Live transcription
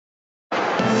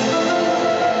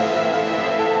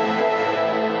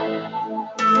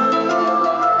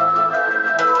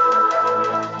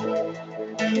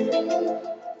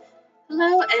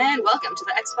welcome to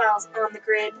the X-Files on the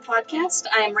Grid podcast.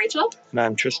 I am Rachel. And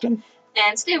I'm Tristan.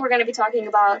 And today we're going to be talking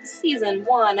about Season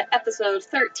 1, Episode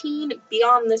 13,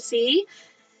 Beyond the Sea.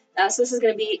 So this is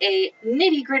going to be a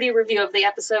nitty-gritty review of the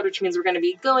episode, which means we're going to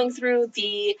be going through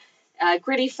the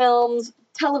Gritty Films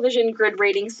television grid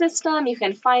rating system. You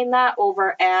can find that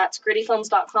over at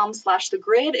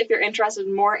grittyfilms.com/thegrid if you're interested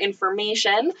in more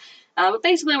information. But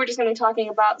basically, we're just going to be talking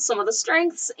about some of the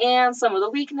strengths and some of the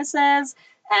weaknesses.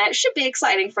 And it should be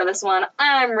exciting for this one.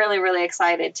 I'm really, really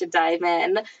excited to dive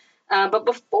in. But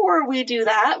before we do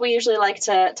that, we usually like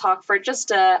to talk for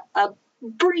just a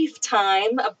brief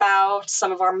time about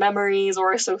some of our memories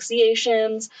or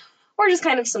associations, or just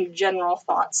kind of some general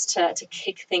thoughts to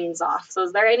kick things off. So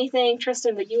is there anything,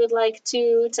 Tristan, that you would like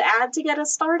to add to get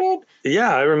us started?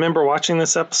 Yeah, I remember watching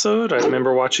this episode. I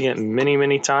remember watching it many,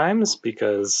 many times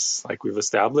because, like we've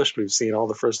established, we've seen all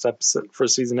the first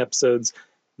season episodes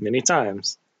many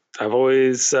times. I've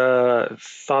always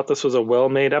thought this was a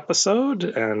well-made episode,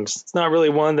 and it's not really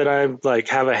one that I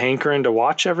have a hankering to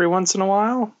watch every once in a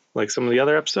while, like some of the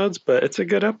other episodes, but it's a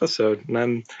good episode, and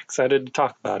I'm excited to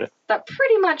talk about it. That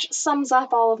pretty much sums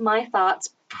up all of my thoughts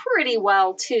pretty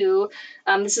well, too.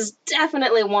 This is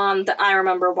definitely one that I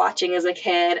remember watching as a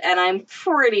kid, and I'm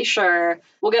pretty sure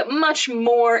we'll get much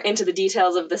more into the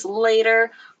details of this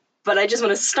later, but I just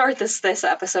want to start this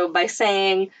episode by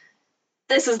saying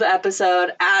this is the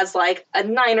episode as a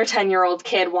 9 or 10-year-old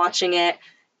kid watching it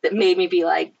that made me be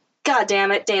like, God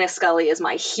damn it, Dana Scully is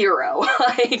my hero.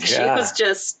 She was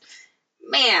just,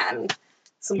 man,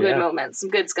 some good moments, some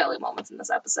good Scully moments in this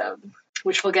episode,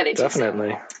 which we'll get into.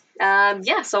 Definitely.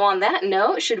 Soon. So on that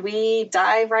note, should we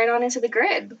dive right on into the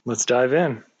grid? Let's dive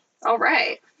in. All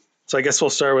right. So I guess we'll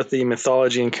start with the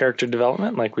mythology and character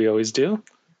development like we always do.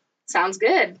 Sounds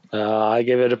good. I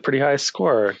gave it a pretty high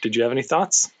score. Did you have any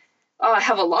thoughts? Oh, I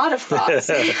have a lot of thoughts.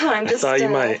 I thought you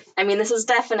might. I mean, this is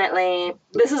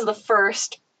the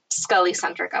first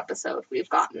Scully-centric episode we've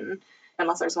gotten,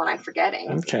 unless there's one I'm forgetting.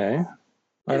 Okay.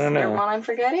 I don't know. Is there one I'm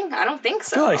forgetting? I don't think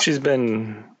so. I feel like she's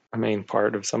been a main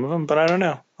part of some of them, but I don't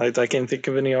know. I can't think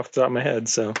of any off the top of my head,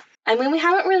 so. I mean, we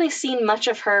haven't really seen much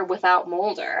of her without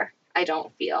Mulder, I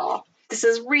don't feel. This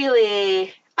is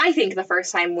really, I think, the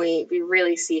first time we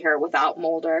really see her without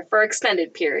Mulder for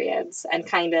extended periods and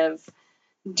kind of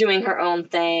doing her own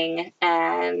thing,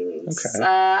 and okay.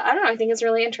 I don't know, I think it's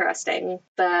really interesting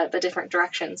the different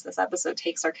directions this episode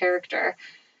takes our character,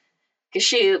 because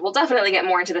she will definitely get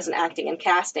more into this in acting and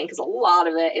casting, because a lot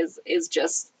of it is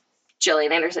just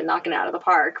Gillian Anderson knocking it out of the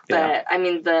park. But I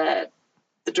mean, the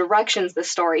directions the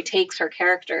story takes her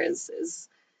character is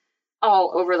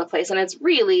all over the place, and it's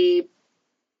really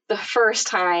the first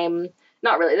time,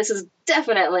 not really, this is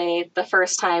definitely the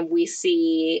first time we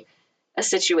see a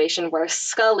situation where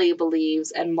Scully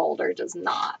believes and Mulder does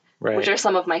not, right, which are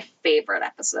some of my favorite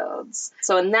episodes.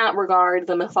 So in that regard,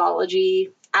 the mythology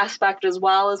aspect as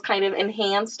well is kind of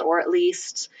enhanced, or at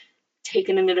least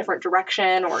taken in a different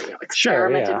direction, or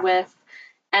experimented with.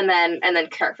 And then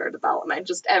character development,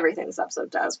 just everything this episode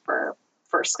does for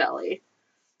Scully.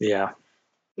 Yeah.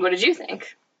 What did you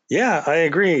think? Yeah, I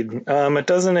agreed. It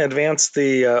doesn't advance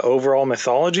the overall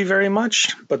mythology very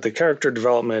much, but the character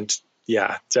development,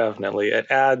 yeah, definitely. It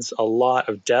adds a lot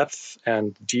of depth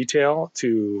and detail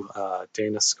to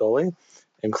Dana Scully,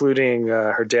 including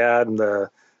her dad and the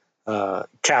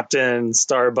Captain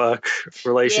Starbuck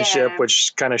relationship,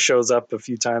 which kind of shows up a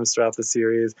few times throughout the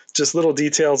series. Just little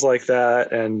details like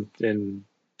that, and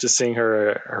just seeing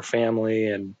her family,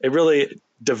 and it really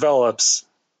develops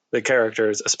the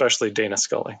characters, especially Dana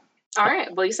Scully. All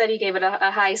right. Well, you said you gave it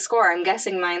a high score. I'm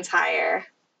guessing mine's higher.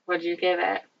 What did you give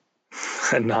it?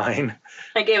 A 9.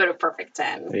 I gave it a perfect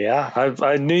 10. Yeah,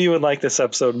 I knew you would like this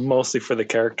episode mostly for the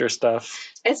character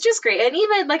stuff. It's just great. And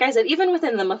even, like I said, even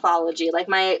within the mythology,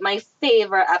 my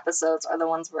favorite episodes are the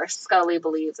ones where Scully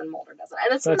believes and Mulder doesn't.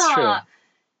 And that's not true. I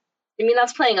mean,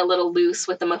 that's playing a little loose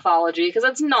with the mythology, because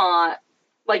it's not,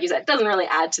 like you said, it doesn't really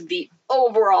add to the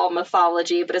overall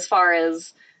mythology, but as far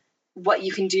as what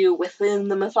you can do within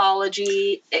the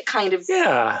mythology, it kind of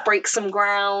breaks some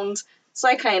ground. So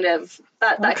I kind of,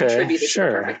 that contributed to the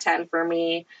perfect 10 for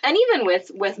me. And even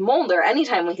with Mulder,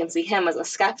 anytime we can see him as a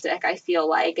skeptic, I feel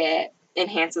like it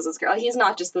enhances his girl. He's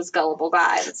not just this gullible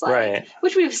guy that's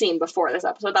which we've seen before this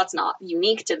episode. That's not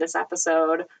unique to this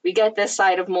episode. We get this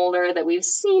side of Mulder that we've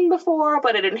seen before,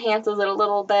 but it enhances it a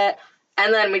little bit.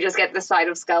 And then we just get this side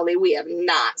of Scully we have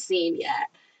not seen yet,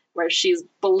 where she's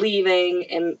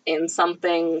believing in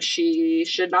something she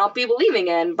should not be believing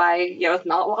in by, it's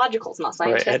not logical, it's not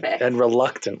scientific. Right. And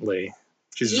reluctantly.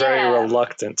 She's very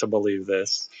reluctant to believe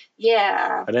this.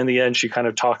 Yeah. And in the end, she kind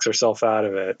of talks herself out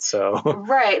of it, so.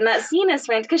 Right, and that scene is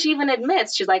fantastic, because she even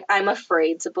admits, she's like, I'm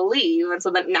afraid to believe. And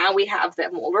so that now we have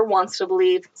that Mulder wants to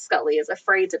believe, Scully is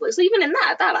afraid to believe. So even in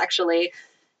that actually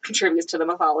contributes to the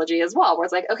mythology as well, where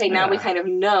it's like, okay, now we kind of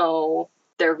know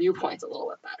their viewpoints a little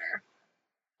bit better.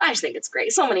 I just think it's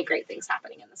great. So many great things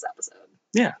happening in this episode.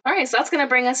 Yeah. All right, so that's going to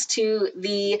bring us to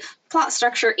the plot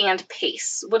structure and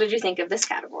pace. What did you think of this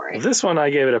category? This one,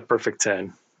 I gave it a perfect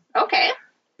 10. Okay.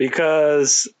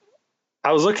 Because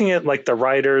I was looking at like the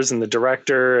writers and the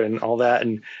director and all that,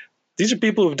 and these are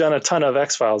people who've done a ton of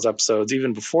X-Files episodes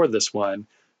even before this one.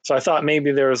 So I thought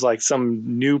maybe there was like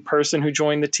some new person who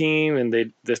joined the team,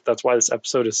 and that's why this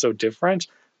episode is so different.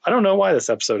 I don't know why this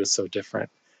episode is so different,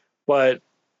 but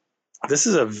this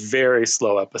is a very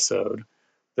slow episode.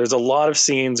 There's a lot of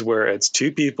scenes where it's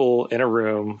two people in a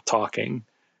room talking,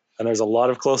 and there's a lot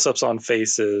of close-ups on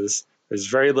faces. There's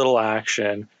very little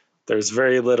action. There's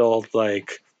very little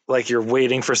like you're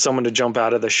waiting for someone to jump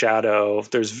out of the shadow.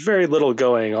 There's very little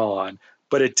going on,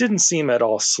 but it didn't seem at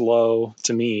all slow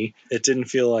to me. It didn't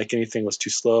feel like anything was too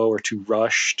slow or too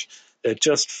rushed. It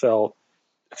just felt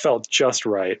just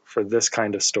right for this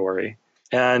kind of story.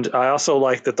 And I also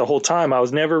like that the whole time I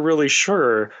was never really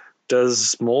sure,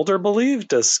 does Mulder believe?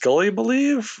 Does Scully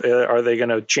believe? Are they going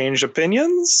to change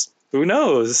opinions? Who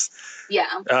knows?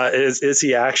 Yeah. Is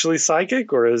he actually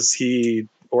psychic, or is he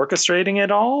orchestrating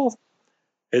it all?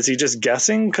 Is he just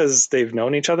guessing because they've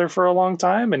known each other for a long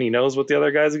time and he knows what the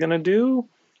other guy's going to do?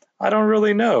 I don't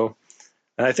really know.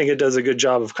 And I think it does a good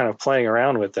job of kind of playing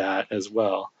around with that as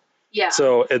well. Yeah.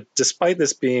 So despite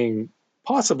this being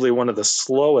possibly one of the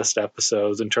slowest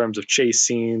episodes in terms of chase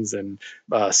scenes and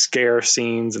scare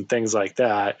scenes and things like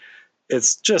that,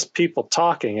 it's just people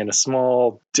talking in a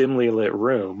small, dimly lit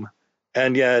room.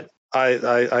 And yet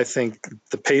I think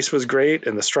the pace was great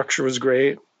and the structure was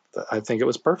great. I think it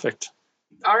was perfect.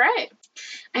 All right.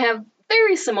 I have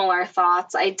very similar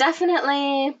thoughts. I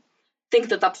definitely think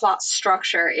that the plot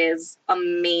structure is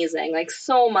amazing. Like,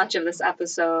 so much of this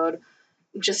episode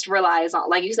just relies on,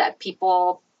 like you said,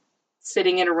 people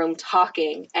sitting in a room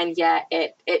talking, and yet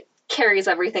it carries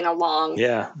everything along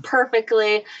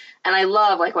perfectly. And I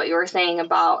love, like, what you were saying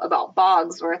about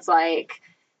Boggs, where it's like,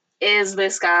 is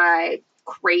this guy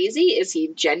crazy? Is he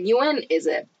genuine? Is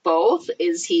it both?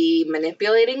 Is he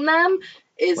manipulating them?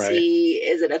 Is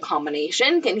it a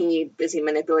combination? Is he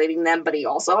manipulating them, but he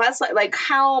also has, like,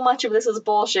 how much of this is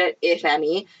bullshit, if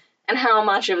any, and how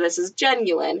much of this is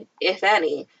genuine, if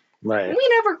any? Right. We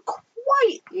never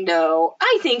quite know.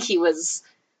 I think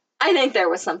there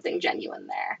was something genuine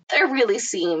there. There really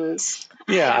seemed.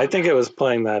 Yeah, I think it was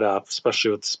playing that up,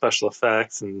 especially with the special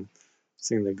effects and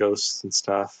seeing the ghosts and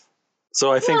stuff.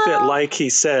 So I think that, like he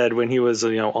said, when he was,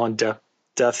 on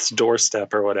death's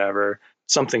doorstep or whatever,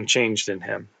 something changed in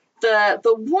him. The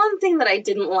one thing that I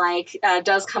didn't like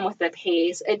does come with the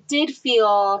pace. It did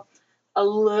feel a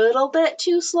little bit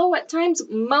too slow at times.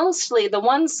 Mostly the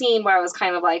one scene where I was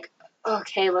kind of like,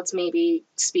 okay, let's maybe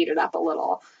speed it up a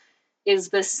little, is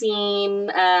the scene,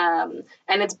 and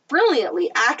it's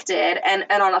brilliantly acted, and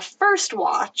on a first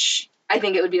watch, I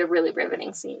think it would be a really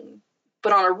riveting scene.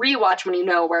 But on a rewatch, when you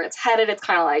know where it's headed, it's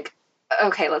kind of like,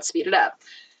 okay, let's speed it up.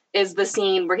 Is the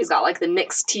scene where he's got, like, the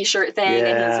Knicks t-shirt thing,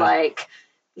 and he's, like,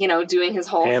 doing his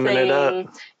whole Hamming thing. It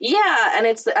up. Yeah, and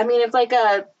it's like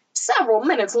a several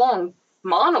minutes long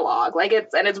monologue. Like,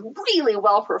 it's really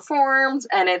well performed,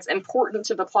 and it's important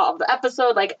to the plot of the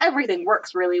episode. Like, everything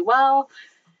works really well.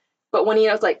 But when,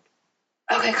 it's like,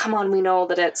 okay, come on, we know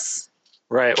that it's...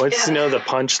 Right. Once you know the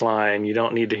punchline, you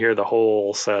don't need to hear the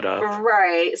whole setup.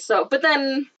 Right. So, but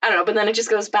then, I don't know, but then it just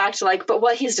goes back to, like, but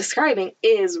what he's describing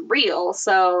is real,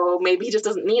 so maybe he just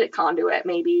doesn't need a conduit.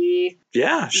 Maybe...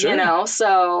 Yeah, sure.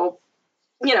 So,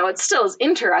 it still is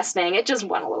interesting. It just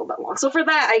went a little bit long. So for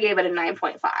that, I gave it a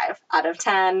 9.5 out of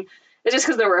 10. It's just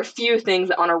because there were a few things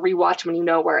that on a rewatch, when you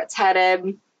know where it's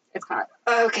headed, it's kind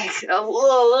of, okay, a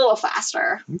little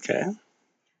faster. Okay.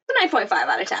 9.5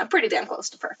 out of 10. Pretty damn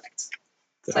close to perfect.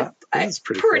 So I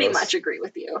pretty close. much agree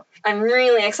with you. I'm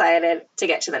really excited to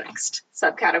get to the next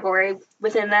subcategory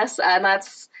within this, and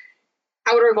that's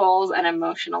outer goals and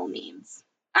emotional needs.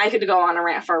 I could go on a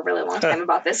rant for a really long time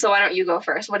about this, so why don't you go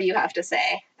first? What do you have to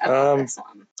say about this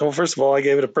one? Well, first of all, I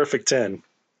gave it a perfect 10.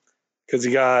 Because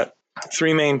you got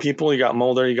three main people. You got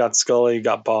Mulder, you got Scully, you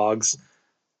got Boggs.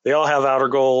 They all have outer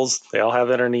goals. They all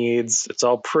have inner needs. It's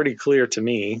all pretty clear to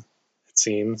me, it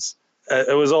seems.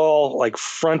 It was all, like,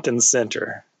 front and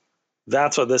center.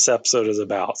 That's what this episode is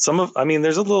about.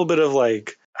 There's a little bit of,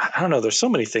 like, I don't know, there's so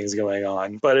many things going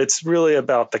on, but it's really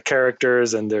about the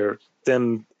characters and their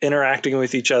them interacting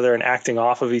with each other and acting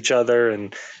off of each other.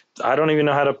 And I don't even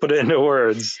know how to put it into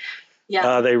words.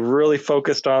 Yeah. They really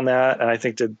focused on that. And I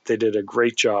think that they did a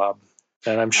great job.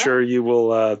 And I'm sure you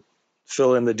will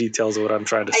fill in the details of what I'm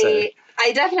trying to say.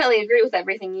 I definitely agree with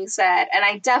everything you said. And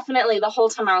I definitely, the whole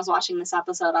time I was watching this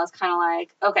episode, I was kind of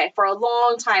like, okay, for a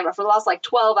long time, or for the last like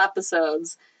 12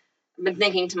 episodes, I've been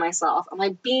thinking to myself, am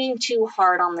I being too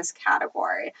hard on this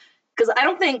category? Because I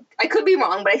don't think, I could be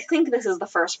wrong, but I think this is the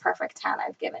first perfect 10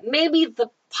 I've given. Maybe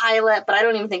the pilot, but I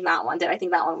don't even think that one did. I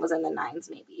think that one was in the 9s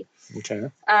maybe.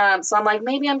 Okay. So I'm like,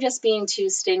 maybe I'm just being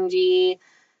too stingy.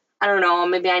 I don't know,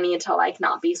 maybe I need to like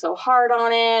not be so hard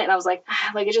on it. And I was like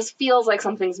it just feels like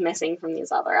something's missing from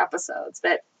these other episodes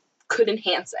that could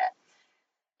enhance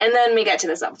it. And then we get to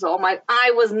this episode. I'm like,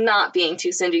 I was not being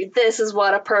too stingy. This is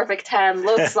what a perfect 10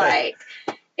 looks like.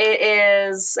 It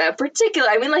is particular.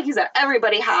 I mean, like you said,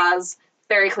 everybody has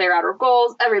very clear outer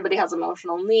goals. Everybody has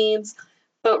emotional needs.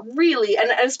 But really, and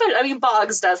especially, I mean,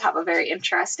 Boggs does have a very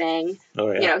interesting,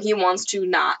 he wants to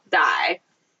not die.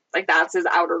 Like, that's his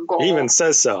outer goal. He even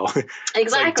says so. Exactly.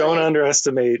 Like, don't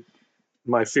underestimate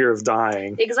my fear of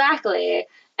dying. Exactly.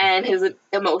 And his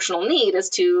emotional need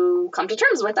is to come to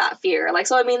terms with that fear. Like,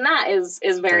 so, I mean, that is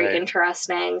very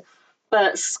interesting.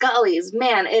 But Scully's,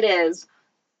 man, it is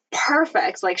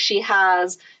perfect. Like, she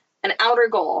has an outer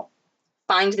goal.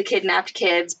 Find the kidnapped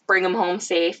kids, bring them home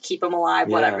safe, keep them alive,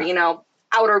 whatever,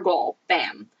 outer goal.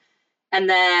 Bam. And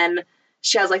then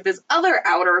she has, like, this other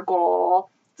outer goal.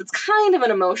 It's kind of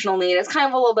an emotional need. It's kind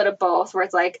of a little bit of both, where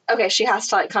it's like, okay, she has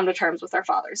to like come to terms with her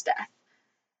father's death.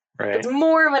 Right. It's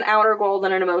more of an outer goal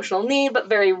than an emotional need, but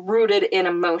very rooted in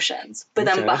emotions. But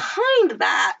then behind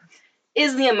that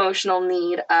is the emotional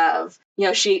need of,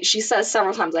 she says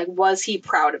several times, like, was he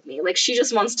proud of me? Like, she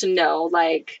just wants to know,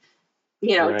 like,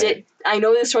 I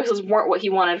know these choices weren't what he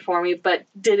wanted for me, but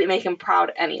did it make him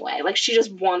proud anyway? Like, she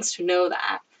just wants to know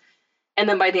that. And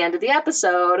then by the end of the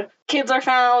episode, kids are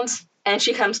found, and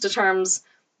she comes to terms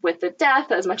with the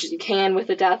death as much as you can with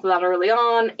the death that early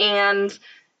on. And,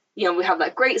 we have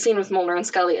that great scene with Mulder and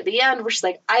Scully at the end where she's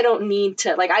like, I don't need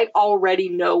to, like, I already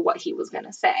know what he was going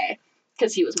to say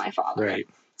because he was my father. Right.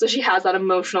 So she has that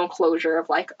emotional closure of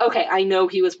like, okay, I know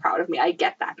he was proud of me. I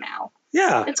get that now.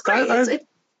 Yeah. It's great. It's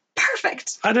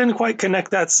perfect. I didn't quite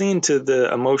connect that scene to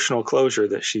the emotional closure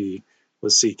that she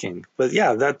was seeking. But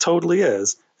yeah, that totally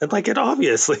is. And like, it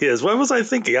obviously is. What was I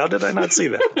thinking? How did I not see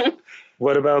that?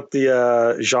 What about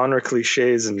the genre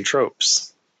cliches and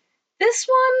tropes? This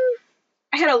one,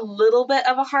 I had a little bit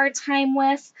of a hard time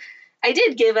with. I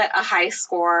did give it a high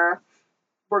score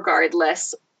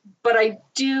regardless, but I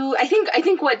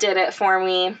think what did it for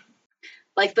me,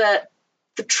 like the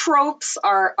tropes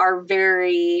are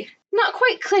very, not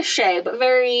quite cliche, but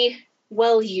very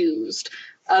well used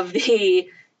of the,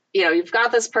 you've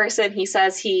got this person, he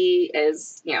says he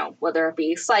is, whether it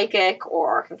be psychic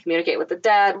or can communicate with the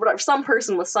dead, whatever, some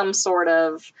person with some sort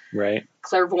of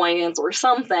clairvoyance or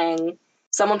something.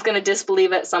 Someone's going to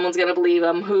disbelieve it. Someone's going to believe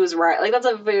him. Who's right? Like, that's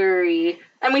a very,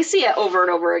 and we see it over and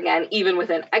over again, even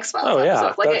within X-Files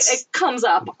episodes. Like, it comes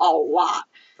up a lot.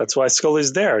 That's why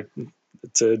Scully's there,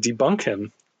 to debunk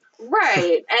him.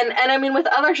 Right. And I mean, with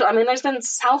other shows, I mean, there's been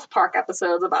South Park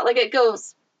episodes about, like, it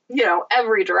goes,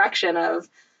 every direction of,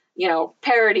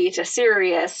 parody to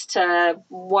serious to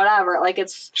whatever. Like,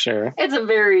 it's a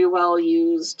very well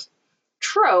used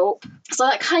trope. So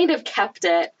that kind of kept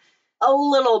it a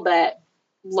little bit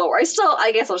lower.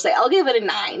 I guess I'll say I'll give it a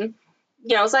 9.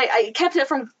 So I kept it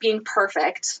from being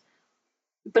perfect,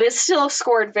 but it still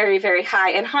scored very, very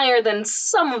high, and higher than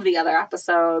some of the other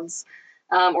episodes,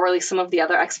 or at least some of the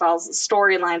other X-Files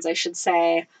storylines, I should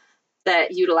say,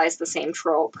 that utilize the same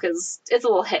trope, because it's a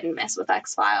little hit and miss with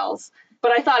X-Files.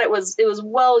 But I thought it was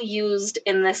well used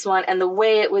in this one, and the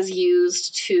way it was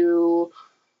used to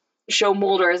show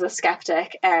Mulder as a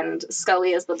skeptic and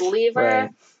Scully as the believer, right.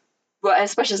 But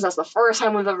especially since that's the first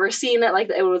time we've ever seen it,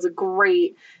 like, it was a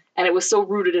great, and it was so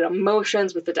rooted in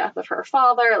emotions with the death of her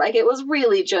father. Like, it was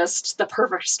really just the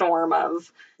perfect storm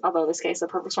of, although in this case the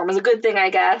perfect storm is a good thing, I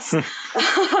guess, of,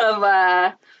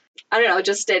 I don't know,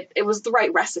 just it was the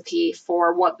right recipe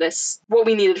for what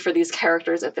we needed for these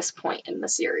characters at this point in the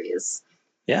series.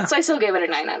 Yeah. So I still gave it a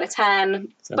 9 out of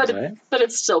 10, but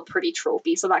it's still pretty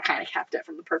tropey, so that kind of kept it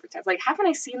from the perfect time. Like, haven't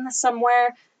I seen this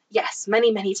somewhere? Yes,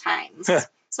 many, many times.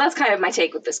 So that's kind of my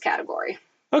take with this category.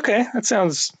 Okay, that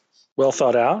sounds well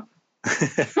thought out.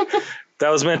 That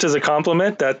was meant as a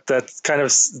compliment. That kind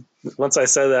of, once I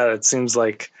said that, it seems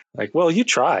like well, you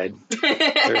tried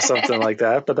or something like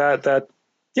that. But that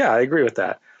yeah, I agree with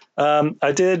that.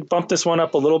 I did bump this one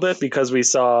up a little bit because we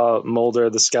saw Mulder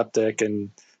the skeptic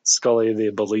and Scully the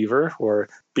believer, or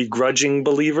begrudging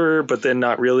believer, but then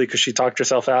not really because she talked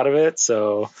herself out of it.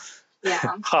 So,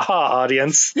 yeah, haha,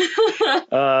 audience.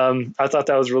 I thought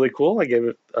that was really cool. I gave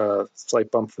it a slight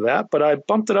bump for that, but I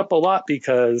bumped it up a lot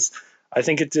because I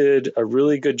think it did a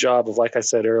really good job of, like I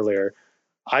said earlier,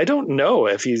 I don't know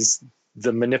if he's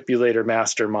the manipulator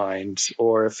mastermind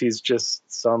or if he's just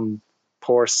some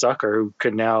poor sucker who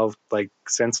could now like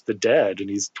sense the dead and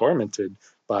he's tormented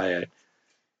by it.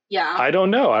 Yeah. I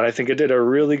don't know. And I think it did a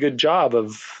really good job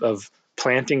of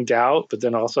planting doubt, but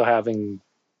then also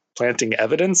planting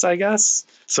evidence, I guess.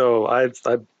 So I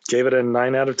gave it a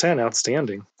 9 out of 10.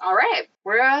 Outstanding. All right.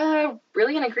 We're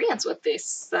really in agreement with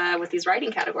these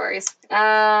writing categories.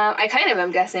 I kind of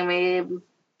am guessing we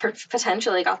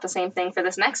potentially got the same thing for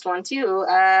this next one too.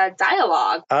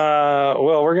 Dialogue.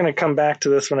 Well, we're going to come back to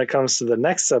this when it comes to the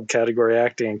next subcategory,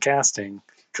 acting and casting,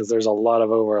 because there's a lot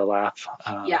of overlap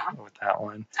with that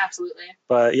one. Absolutely.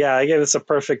 But yeah, I gave this a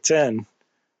perfect 10.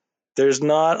 There's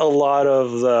not a lot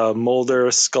of the Mulder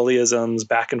Scullyisms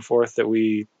back and forth that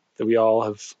we all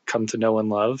have come to know and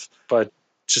love, but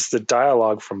just the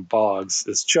dialogue from Boggs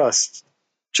is just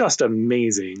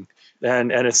amazing.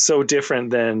 And it's so different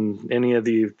than any of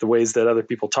the ways that other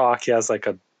people talk. He has like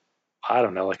a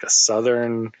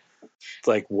Southern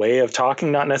like way of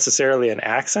talking, not necessarily an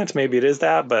accent. Maybe it is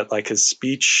that, but like his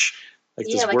speech,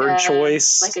 this like word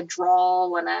choice, like a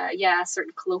drawl and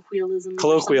certain colloquialisms.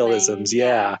 Colloquialisms,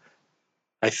 yeah.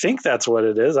 I think that's what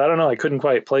it is. I don't know. I couldn't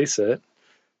quite place it,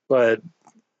 but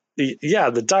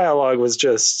the dialogue was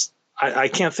just. I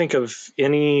can't think of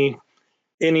anything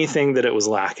that it was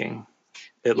lacking.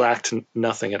 It lacked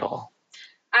nothing at all.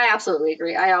 I absolutely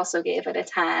agree. I also gave it a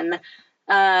 10.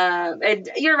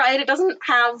 You're right. It doesn't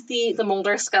have the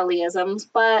Mulder Scullyisms,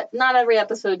 but not every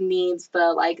episode needs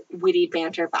the like witty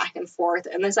banter back and forth.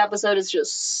 And this episode is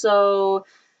just so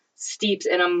steeped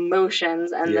in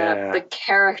emotions and the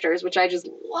characters, which I just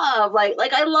love.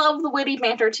 Like I love the witty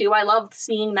banter too. I love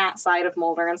seeing that side of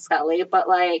Mulder and Scully. But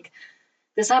like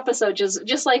this episode,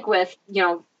 just like with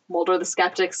Mulder the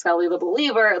skeptic, Scully the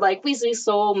believer, like we see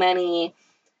so many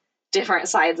different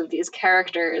sides of these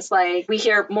characters. Like we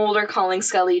hear Mulder calling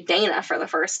Scully Dana for the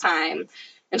first time,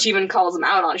 and she even calls him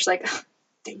out on it. She's like,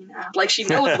 Dana, like she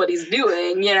knows what he's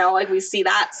doing, like we see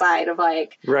that side of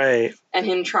like, right, and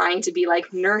him trying to be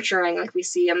like nurturing. Like we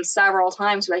see him several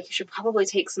times like, you should probably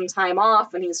take some time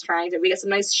off, and we get some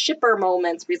nice shipper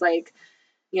moments where he's like,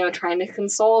 trying to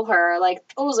console her. Like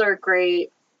those are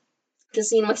great. The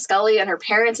scene with Scully and her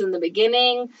parents in the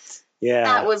beginning,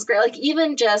 that was great. Like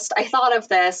even just, I thought of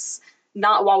this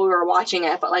not while we were watching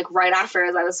it, but like right after,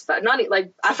 as I was not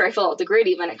like after I filled out the grid,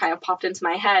 even it kind of popped into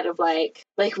my head of like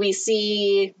we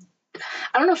see,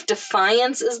 I don't know if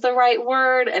defiance is the right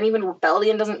word, and even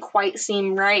rebellion doesn't quite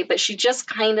seem right, but she just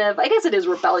kind of, I guess it is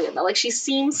rebellion though. Like she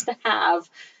seems to have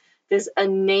this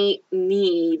innate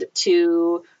need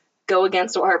to go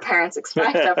against what her parents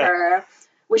expect of her.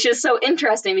 Which is so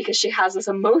interesting because she has this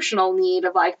emotional need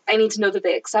of like, I need to know that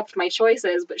they accept my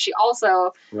choices, but she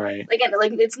also, again,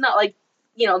 like it's not like,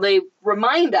 they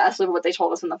remind us of what they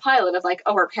told us in the pilot of like,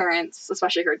 oh, her parents,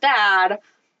 especially her dad,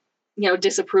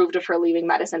 disapproved of her leaving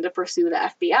medicine to pursue the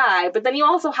FBI. But then you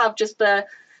also have just the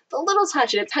little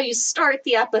touch, and it's how you start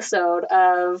the episode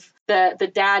of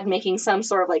the dad making some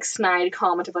sort of like snide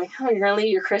comment of like, oh, you're gonna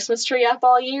leave your Christmas tree up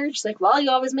all year? She's like, well, you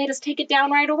always made us take it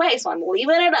down right away, so I'm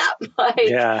leaving it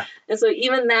up. And so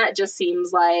even that just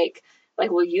seems like,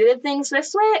 well, you did things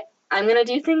this way, I'm gonna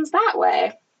do things that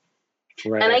way.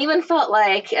 Right. And I even felt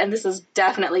like, and this is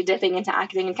definitely dipping into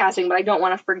acting and casting, but I don't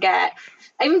want to forget,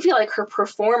 I even feel like her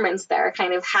performance there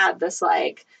kind of had this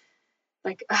like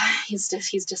he's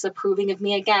disapproving of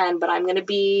me again, but I'm gonna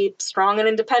be strong and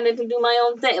independent and do my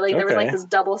own thing. Like there was like this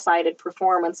double-sided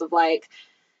performance of like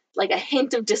a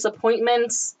hint of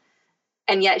disappointment,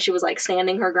 and yet she was like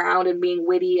standing her ground and being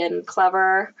witty and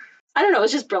clever. I don't know, it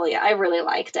was just brilliant. I really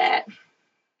liked it.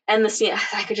 And the scene,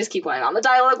 I could just keep going on. The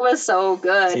dialogue was so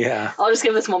good. Yeah. I'll just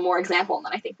give this one more example, and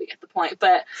then I think we get the point.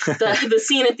 But the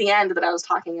scene at the end that I was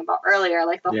talking about earlier,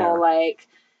 like the whole like,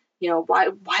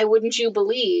 why wouldn't you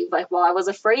believe? Like, well, I was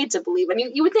afraid to believe. And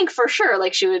you would think for sure,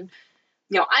 like she would,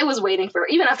 I was waiting for,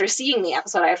 even after seeing the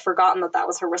episode, I had forgotten that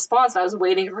was her response. I was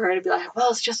waiting for her to be like, well,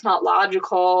 it's just not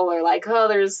logical, or like, oh,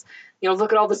 there's,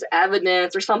 look at all this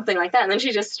evidence or something like that. And then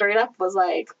she just straight up was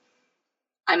like,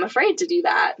 I'm afraid to do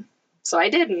that. So I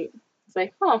didn't. It's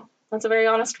like, oh, That's a very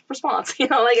honest response.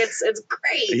 Like it's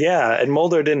great. Yeah, and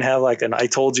Mulder didn't have like an "I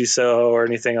told you so" or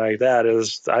anything like that. It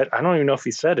was I don't even know if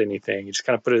he said anything. He just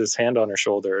kind of put his hand on her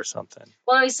shoulder or something.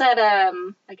 Well, he said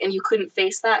like, and you couldn't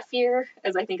face that fear,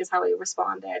 as I think is how he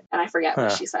responded. And I forget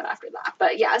what she said after that.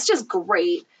 But yeah, it's just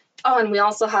great. Oh, and we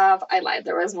also have, I lied,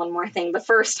 there was one more thing. The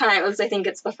first time, I think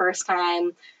it's the first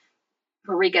time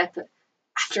where we get the,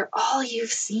 after all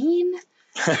you've seen.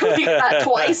 We get that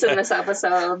twice in this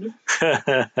episode.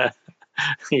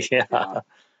 Yeah.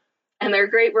 And they're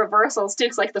great reversals too,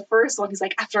 because like the first one, he's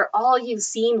like, after all you've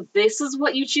seen, this is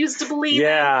what you choose to believe in.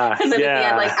 And then at the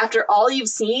end, like, after all you've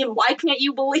seen, why can't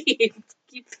you believe?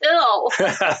 You pill.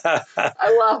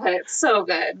 I love it. It's so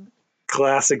good.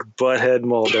 Classic butthead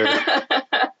Mulder.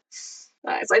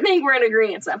 Nice. I think we're in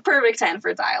agreement. So perfect 10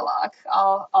 for dialogue.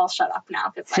 I'll shut up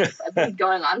now because I've been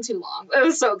going on too long. It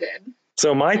was so good.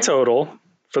 So my total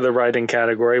for the writing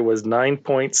category was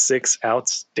 9.6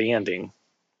 outstanding.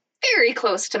 Very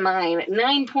close to mine.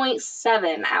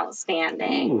 9.7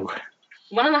 outstanding. Ooh.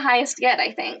 One of the highest yet,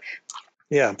 I think.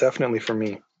 Yeah, definitely for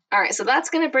me. All right, so that's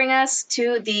going to bring us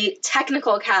to the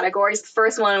technical categories. The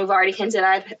first one we've already hinted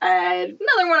at.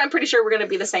 Another one I'm pretty sure we're going to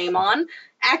be the same on.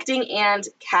 Acting and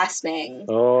casting.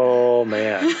 Oh,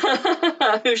 man.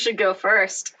 Who should go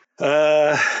first?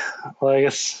 Well, I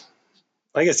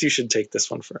guess you should take this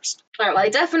one first. All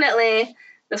right, well,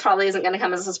 this probably isn't going to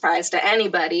come as a surprise to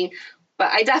anybody,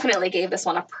 but I definitely gave this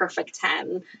one a perfect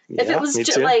 10. Yeah, if it was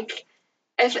just like,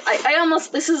 if I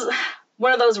almost, this is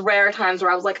one of those rare times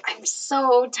where I was like, I'm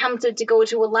so tempted to go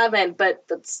to 11, but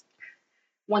that's,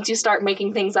 once you start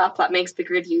making things up, that makes the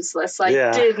grid useless. So I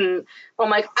didn't. But I'm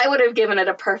like, I would have given it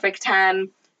a perfect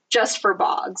 10 just for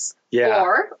Boggs. Yeah.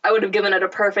 Or I would have given it a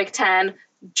perfect 10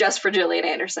 just for Gillian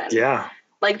Anderson. Yeah.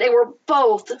 Like, they were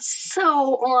both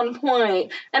so on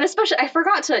point. And especially, I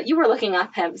forgot to, you were looking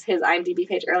up his IMDb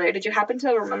page earlier. Did you happen to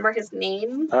remember his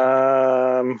name?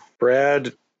 Brad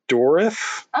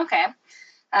Dourif. Okay.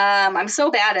 I'm so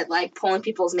bad at, like, pulling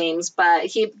people's names, but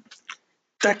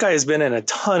that guy has been in a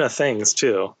ton of things,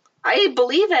 too. I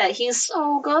believe it. He's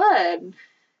so good.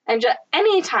 And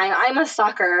anytime, I'm a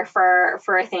sucker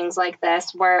for things like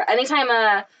this, where anytime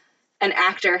an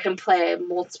actor can play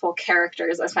multiple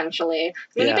characters, essentially.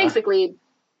 I mean, he basically,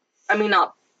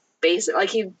 not basic, like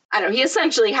he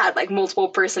essentially had like multiple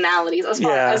personalities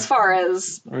as far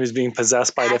as or he's being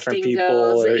possessed by different people.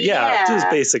 Goes. Just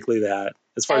basically that,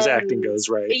 as far as acting goes,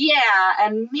 right? Yeah,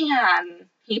 and man,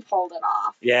 he pulled it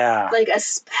off. Yeah. Like,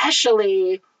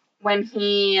 especially when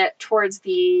he, towards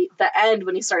the end,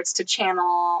 when he starts to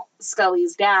channel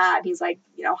Scully's dad, he's like,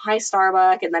 hi,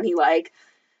 Starbuck, and then he like,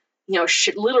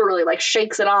 literally like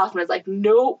shakes it off and is like,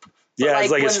 nope. Yeah,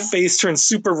 it's like his face turns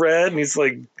super red and he's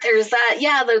like... There's that,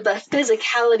 the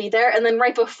physicality there. And then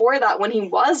right before that, when he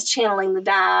was channeling the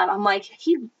dad, I'm like,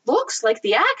 he looks like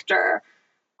the actor.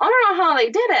 I don't know how they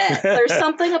did it. There's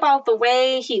something about the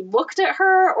way he looked at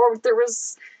her, or it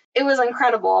was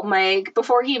incredible. Like,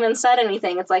 before he even said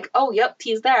anything, it's like, oh, yep,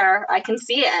 he's there. I can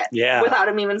see it. Yeah. Without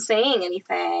him even saying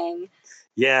anything.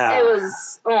 Yeah. It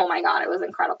was, oh my God, it was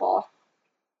incredible.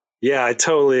 Yeah, I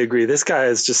totally agree. This guy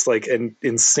is just like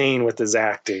insane with his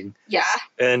acting. Yeah.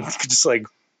 And just like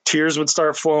tears would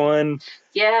start flowing.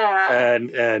 Yeah.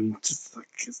 And just like,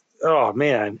 oh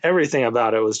man, everything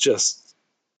about it was just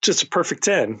a perfect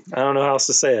 10. I don't know how else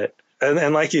to say it.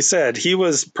 And like you said, he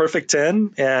was perfect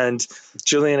 10, and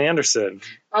Gillian Anderson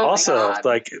also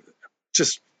like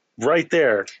just right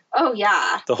there. Oh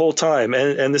yeah. The whole time.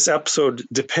 And this episode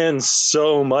depends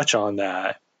so much on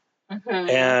that. Mm-hmm.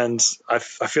 And I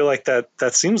feel like that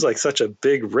seems like such a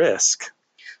big risk.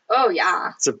 Oh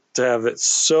yeah. To have it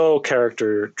so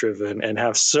character driven and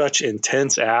have such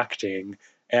intense acting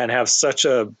and have such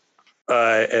a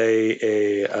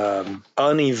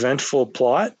uneventful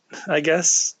plot, I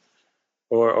guess,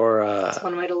 or that's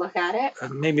one way to look at it.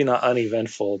 Maybe not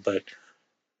uneventful, but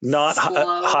not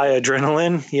high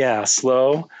adrenaline. Yeah,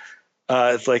 slow.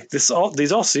 Like these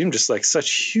all seem just like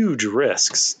such huge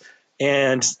risks,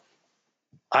 and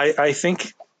I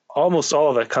think almost all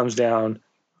of it comes down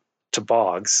to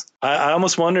Boggs. I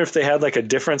almost wonder if they had like a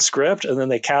different script and then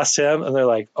they cast him and they're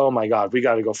like, oh my God, we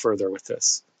got to go further with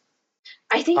this.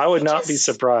 I would not be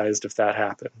surprised if that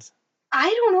happened. I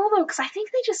don't know though, because I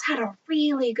think they just had a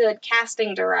really good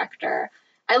casting director.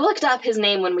 I looked up his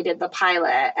name when we did the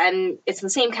pilot, and it's the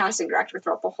same casting director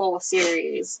throughout the whole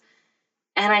series.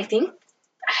 And I think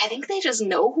they just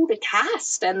know who to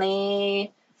cast, and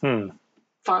they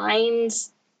find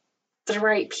the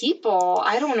right people.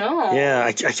 I don't know. Yeah,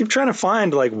 I keep trying to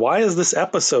find, like, why is this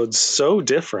episode so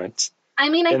different? I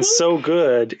mean, I think so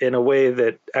good in a way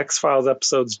that X-Files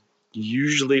episodes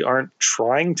usually aren't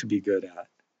trying to be good at.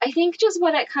 I think just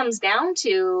what it comes down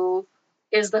to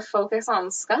is the focus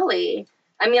on Scully.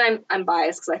 I mean, I'm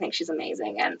biased because I think she's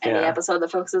amazing, and any episode that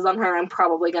focuses on her, I'm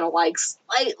probably going to like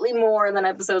slightly more than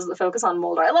episodes that focus on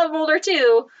Mulder. I love Mulder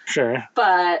too. Sure.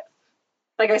 But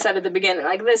like I said at the beginning,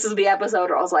 like this is the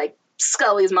episode where I was like,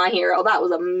 Scully's my hero. That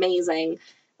was amazing.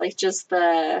 Like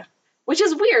which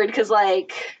is weird because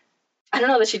like, I don't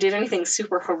know that she did anything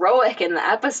super heroic in the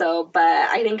episode, but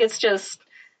I think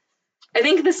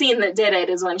the scene that did it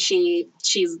is when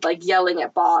she's like yelling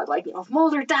at Bog, like, if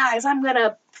Mulder dies, I'm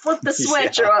gonna flip the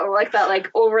switch or like that, like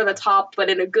over the top, but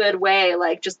in a good way,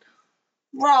 like just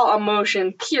raw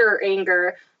emotion, pure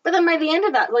anger. But then by the end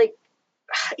of that, like,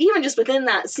 even just within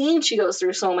that scene, she goes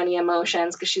through so many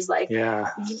emotions because she's like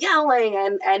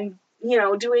yelling and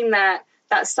doing that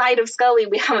side of Scully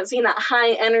we haven't seen, that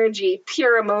high energy,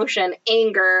 pure emotion,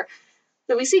 anger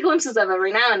that we see glimpses of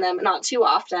every now and then, but not too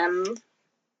often.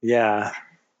 Yeah.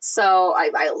 So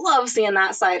I love seeing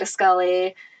that side of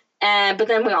Scully. But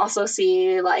then we also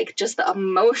see like just the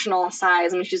emotional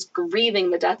sides. I mean, she's grieving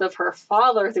the death of her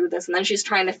father through this, and then she's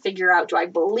trying to figure out, do I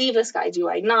believe this guy? Do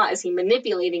I not? Is he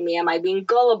manipulating me? Am I being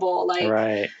gullible? Like,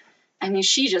 right. I mean,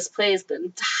 she just plays the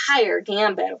entire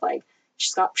gambit of like,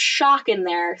 she's got shock in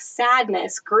there,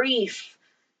 sadness, grief,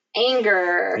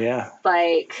 anger,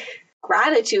 like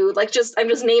gratitude. Like, I'm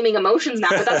just naming emotions now,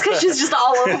 but that's because she's just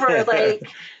all over like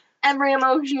every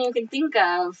emotion you can think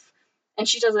of. And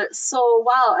she does it so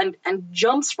well and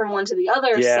jumps from one to the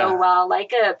other so well.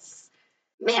 Like, this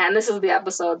is the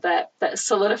episode that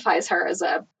solidifies her as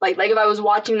a, like if I was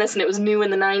watching this and it was new in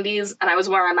the 90s and I was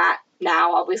where I'm at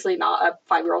now, obviously not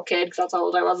a 5-year-old kid because that's how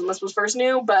old I was when this was first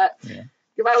new, but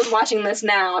if I was watching this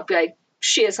now, I'd be like,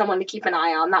 she is someone to keep an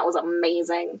eye on. That was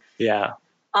amazing. Yeah.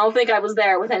 I don't think I was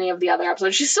there with any of the other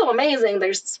episodes. She's still amazing.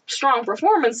 There's strong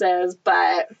performances,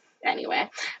 but anyway.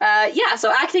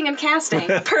 So acting and casting,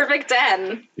 perfect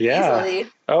 10. Yeah. Easily.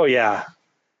 Oh, yeah.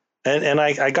 And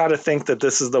I got to think that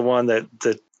this is the one that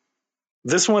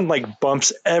this one like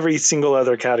bumps every single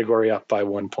other category up by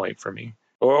 1 point for me.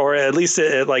 Or at least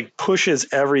it like pushes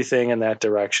everything in that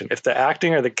direction. If the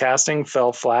acting or the casting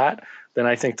fell flat, then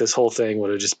I think this whole thing would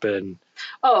have just been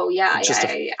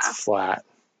flat.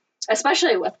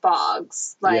 Especially with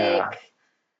Boggs. Like,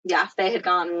 if they had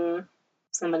gotten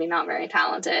somebody not very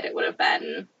talented, it would have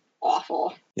been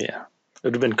awful. Yeah, it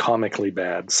would have been comically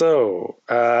bad. So,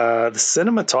 the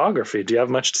cinematography, do you have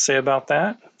much to say about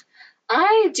that?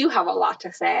 I do have a lot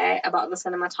to say about the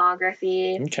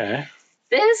cinematography. Okay.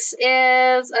 This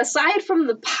is, aside from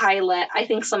the pilot, I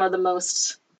think some of the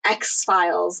most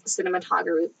X-Files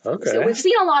cinematography. Okay. So we've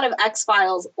seen a lot of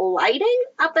X-Files lighting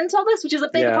up until this, which is a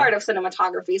big part of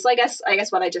cinematography. So I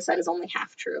guess what I just said is only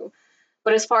half true.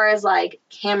 But as far as like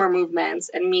camera movements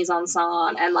and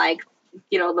mise-en-scène and like,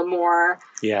 the more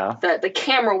the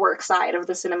camera work side of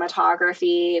the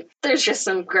cinematography, there's just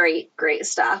some great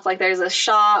stuff. Like there's a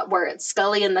shot where it's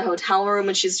Scully in the hotel room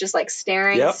and she's just like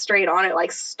staring straight on it,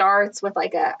 like starts with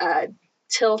like a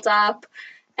tilt up,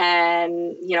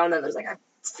 and and then there's like a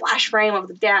flash frame of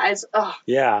the dads. Oh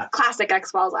yeah, classic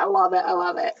X-Files. I love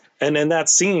it. And in that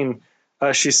scene,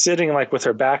 she's sitting like with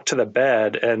her back to the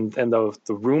bed, and the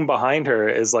room behind her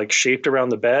is like shaped around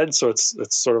the bed. So it's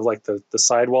sort of like the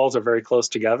side walls are very close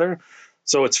together.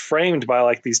 So it's framed by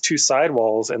like these two side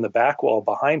walls and the back wall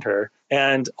behind her.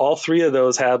 And all three of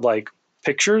those had like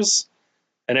pictures,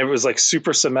 and it was like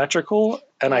super symmetrical.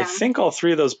 And I think all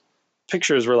three of those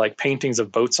pictures were like paintings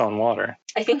of boats on water.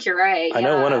 I think you're right. I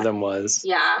know one of them was.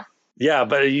 Yeah. Yeah,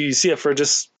 but you see it for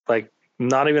just like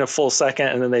not even a full second,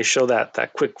 and then they show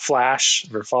that quick flash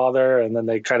of her father, and then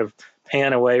they kind of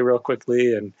pan away real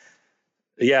quickly, and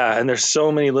and there's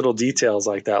so many little details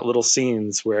like that, little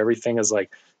scenes where everything is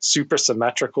like super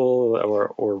symmetrical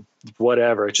or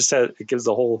whatever. It gives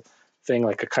the whole thing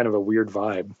like a kind of a weird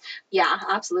vibe. Yeah,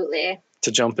 absolutely.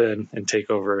 To jump in and take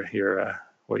over your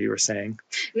what you were saying.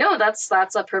 No, that's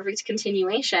a perfect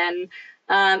continuation.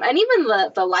 And even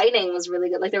the lighting was really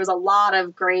good. Like there was a lot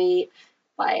of great,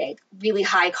 like really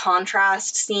high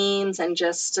contrast scenes, and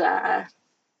just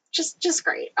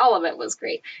great. All of it was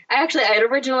great. I had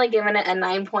originally given it a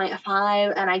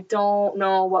 9.5, and I don't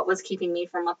know what was keeping me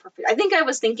from a perfect. I think I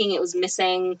was thinking it was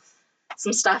missing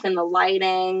some stuff in the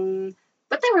lighting,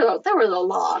 but there was a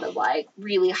lot of like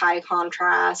really high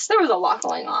contrast. There was a lot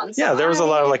going on. So there was a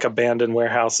lot of like abandoned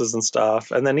warehouses and stuff,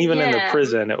 and then even in the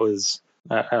prison, it was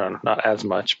I don't know, not as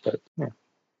much, but yeah.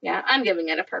 Yeah, I'm giving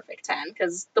it a perfect 10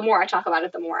 because the more I talk about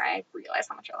it, the more I realize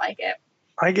how much I like it.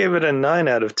 I gave it a 9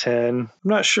 out of 10. I'm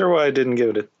not sure why I didn't give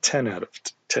it a 10 out of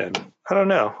 10. I don't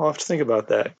know. I'll have to think about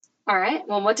that. All right.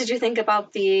 Well, what did you think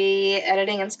about the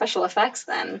editing and special effects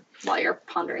then, while you're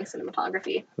pondering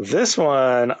cinematography? This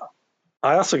one,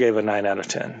 I also gave a 9 out of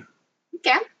 10.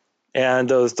 Okay. And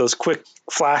those quick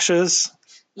flashes,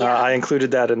 I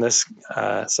included that in this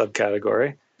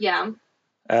subcategory. Yeah.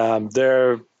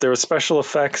 There were special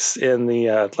effects in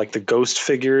the like the ghost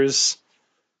figures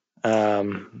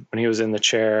when he was in the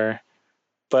chair,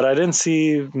 but I didn't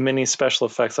see many special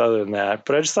effects other than that.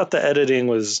 But I just thought the editing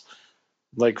was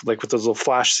like with those little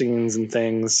flash scenes and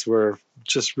things were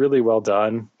just really well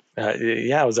done.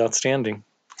 Yeah, it was outstanding.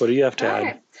 What do you have to add?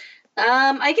 Right.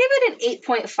 I gave it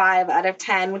an 8.5 out of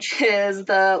 10, which is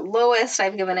the lowest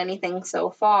I've given anything so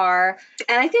far.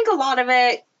 And I think a lot of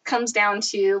it comes down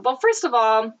to, well, first of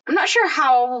all, I'm not sure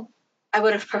how I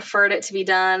would have preferred it to be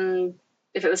done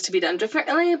if it was to be done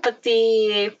differently, but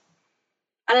the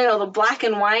black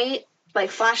and white, like,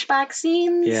 flashback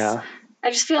scenes. Yeah. I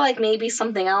just feel like maybe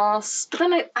something else. But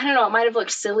then I don't know, it might have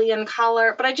looked silly in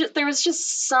color, but there was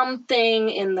just something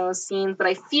in those scenes that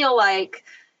I feel like,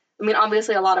 I mean,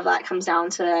 obviously a lot of that comes down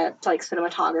to like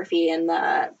cinematography and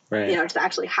just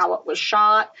actually how it was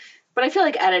shot. But I feel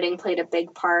like editing played a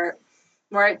big part,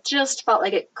 where it just felt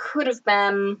like it could have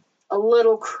been a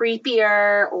little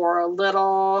creepier or a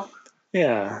little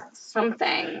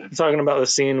something. I'm talking about the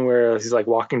scene where he's like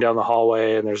walking down the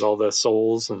hallway and there's all the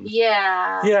souls and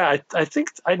I think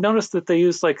I noticed that they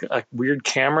used like a weird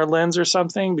camera lens or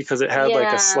something because it had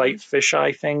like a slight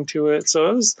fisheye thing to it, so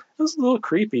it was a little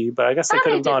creepy. But I guess they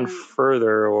could have gone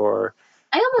further. Or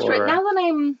I almost now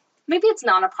that maybe it's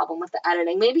not a problem with the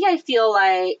editing. Maybe I feel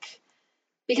like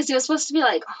because he was supposed to be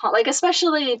like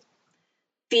especially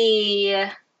the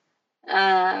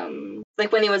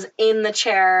like when he was in the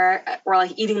chair or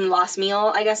like eating the last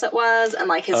meal, I guess it was, and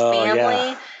like his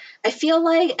family. I feel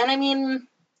like, and I mean,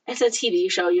 it's a TV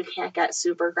show, you can't get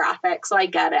super graphic, so I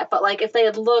get it. But like if they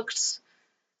had looked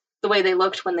the way they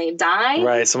looked when they died,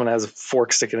 right? Someone has a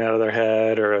fork sticking out of their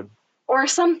head or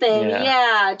something,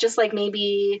 just like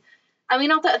maybe. I mean,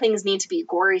 not that things need to be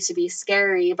gory to be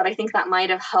scary, but I think that might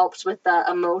have helped with the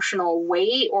emotional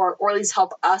weight, or at least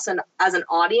help us as an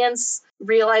audience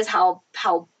realize how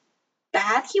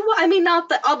bad he was. I mean, not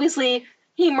that obviously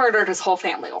he murdered his whole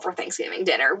family over Thanksgiving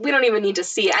dinner. We don't even need to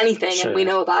see anything, and we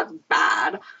know that's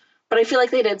bad. But I feel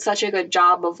like they did such a good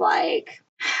job of like,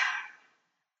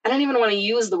 I don't even want to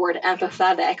use the word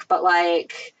empathetic, but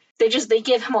like they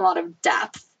give him a lot of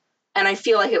depth. And I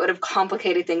feel like it would have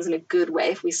complicated things in a good way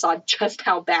if we saw just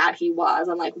how bad he was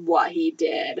and like what he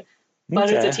did. But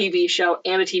it's a TV show,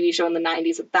 and a TV show in the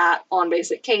 90s at that, on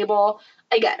basic cable.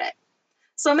 I get it.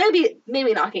 So maybe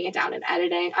knocking it down in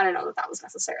editing, I don't know that was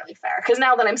necessarily fair. Because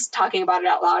now that I'm talking about it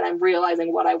out loud, I'm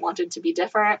realizing what I wanted to be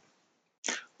different.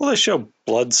 Well, they show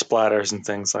blood splatters and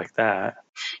things like that.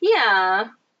 Yeah.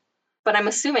 But I'm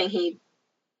assuming he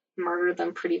murdered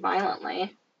them pretty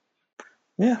violently.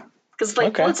 Yeah. Because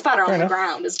blood splatter on the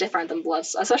ground is different than blood,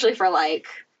 especially for like.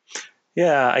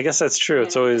 Yeah, I guess that's true.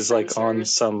 It's always like on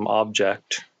some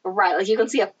object. Right, like you can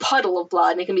see a puddle of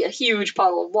blood, and it can be a huge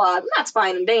puddle of blood, and that's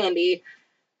fine and dandy.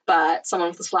 But someone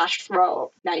with a slashed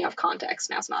throat, now you have context.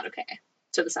 Now it's not okay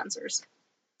to the censors.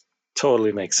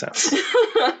 Totally makes sense.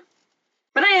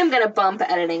 But I am going to bump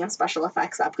editing and special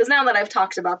effects up, because now that I've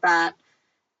talked about that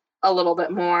a little bit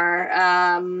more,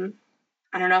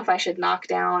 I don't know if I should knock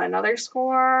down another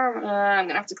score. I'm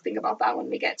going to have to think about that when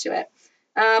we get to it.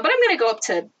 But I'm going to go up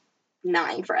to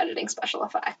 9 for editing special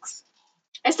effects.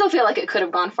 I still feel like it could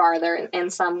have gone farther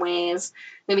in some ways.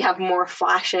 Maybe have more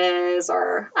flashes,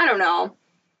 or I don't know.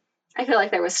 I feel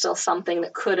like there was still something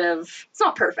that could have. It's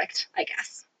not perfect, I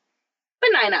guess. But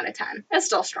 9 out of 10. It's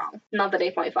still strong. Not that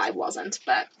 8.5 wasn't,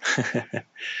 but.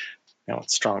 Now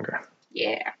it's stronger.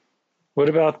 Yeah. What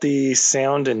about the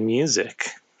sound and music?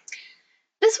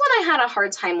 This one I had a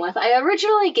hard time with. I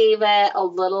originally gave it a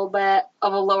little bit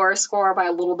of a lower score. By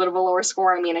a little bit of a lower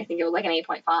score, I mean, I think it was like an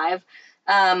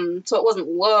 8.5. So it wasn't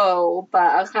low, but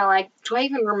I was kind of like, do I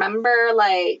even remember,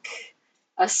 like,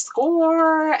 a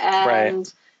score?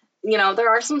 And, you know,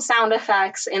 there are some sound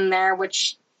effects in there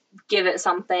which give it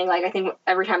something. Like, I think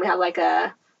every time we have, like,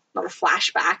 not a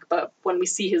flashback, but when we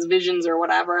see his visions or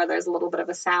whatever, there's a little bit of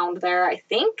a sound there, I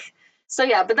think. So,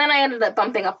 yeah, but then I ended up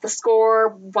bumping up the score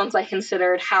once I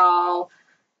considered how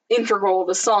integral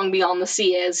the song Beyond the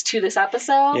Sea is to this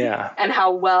episode. Yeah. And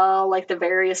how well, like, the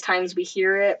various times we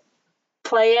hear it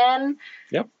play in.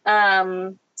 Yep.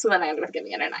 So then I ended up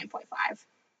giving it a 9.5.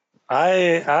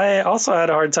 I also had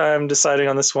a hard time deciding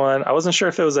on this one. I wasn't sure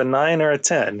if it was a 9 or a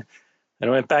 10. And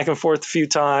I went back and forth a few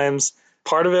times.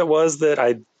 Part of it was that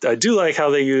I do like how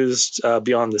they used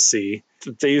Beyond the Sea.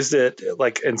 They used it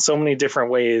like in so many different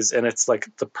ways, and it's like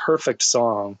the perfect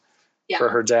song for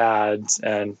her dad,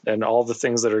 and all the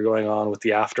things that are going on with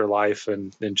the afterlife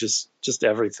and just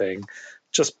everything.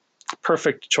 Just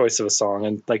perfect choice of a song.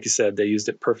 And like you said, they used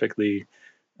it perfectly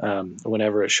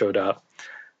whenever it showed up.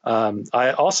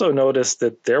 I also noticed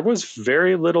that there was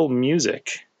very little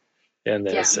music in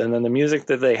this. And then the music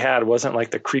that they had wasn't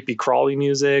like the creepy crawly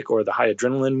music or the high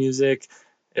adrenaline music.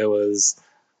 It was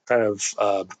kind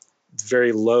of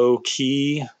very low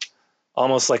key,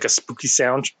 almost like a spooky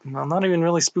sound. Well, not even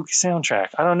really spooky soundtrack.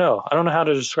 I don't know how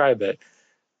to describe it.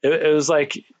 It was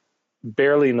like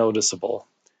barely noticeable.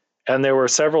 And there were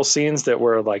several scenes that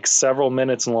were like several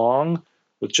minutes long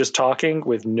with just talking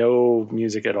with no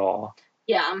music at all.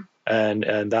 Yeah. And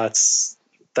that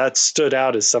stood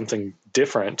out as something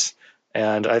different.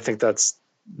 And I think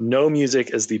no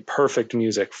music is the perfect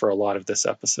music for a lot of this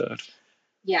episode.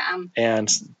 Yeah. And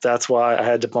that's why I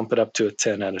had to bump it up to a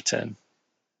 10 out of 10.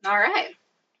 All right.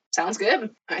 Sounds good. All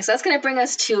right, so that's going to bring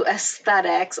us to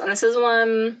aesthetics. And this is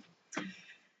one,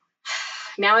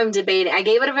 now I'm debating. I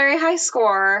gave it a very high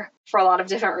score for a lot of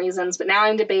different reasons, but now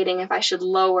I'm debating if I should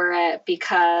lower it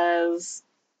because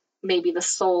maybe the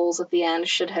souls at the end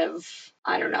should have,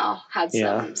 I don't know, had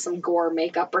some gore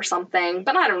makeup or something.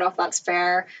 But I don't know if that's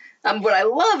fair. What I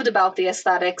loved about the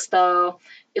aesthetics, though,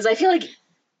 is I feel like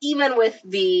even with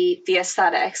the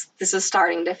aesthetics, this is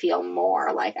starting to feel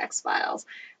more like X-Files.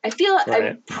 I feel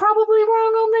I'm probably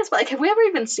wrong on this, but like, have we ever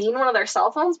even seen one of their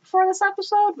cell phones before this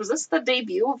episode? Was this the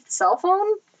debut of the cell phone?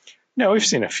 No, we've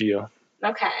seen a few.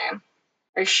 Okay.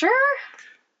 Are you sure?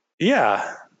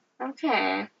 Yeah.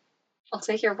 Okay. I'll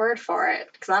take your word for it,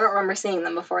 because I don't remember seeing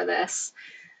them before this.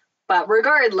 But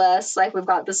regardless, like, we've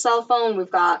got the cell phone, we've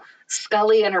got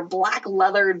Scully and her black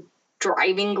leather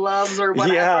driving gloves or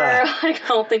whatever. Yeah. Like, I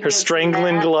don't think her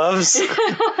strangling gloves.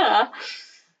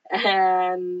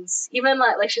 And even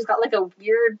like she's got like a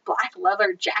weird black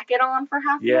leather jacket on for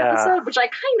half the episode, which I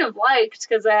kind of liked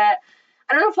because I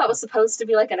don't know if that was supposed to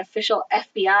be like an official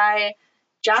FBI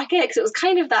jacket because it was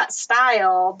kind of that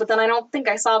style, but then I don't think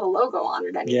I saw the logo on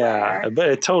it anywhere. Yeah, but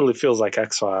it totally feels like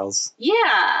X-Files.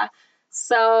 Yeah.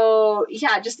 So,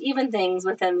 yeah, just even things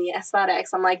within the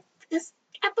aesthetics. I'm like, this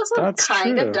episode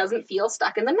kind of doesn't feel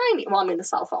stuck in the 90s. Well, I mean, the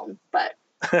cell phone, but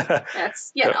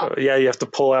that's, you know. Yeah, you have to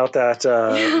pull out that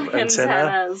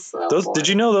antenna. Did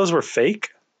you know those were fake?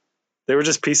 They were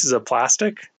just pieces of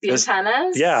plastic. The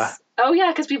antennas? Yeah. Oh,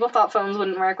 yeah, because people thought phones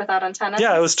wouldn't work without antennas.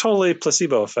 Yeah, it was totally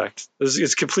placebo effect.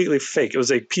 It's completely fake. It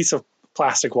was a piece of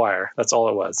plastic wire. That's all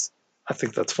it was. I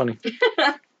think that's funny.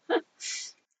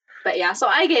 But yeah, so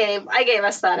I gave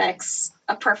aesthetics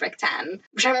a perfect 10,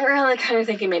 which I'm really kind of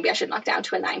thinking maybe I should knock down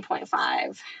to a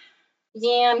 9.5.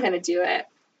 Yeah, I'm going to do it.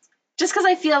 Just because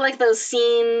I feel like those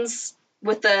scenes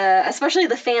with especially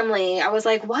the family, I was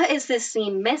like, what is this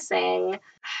scene missing?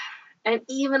 And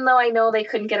even though I know they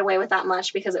couldn't get away with that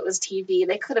much because it was TV,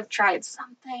 they could have tried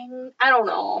something. I don't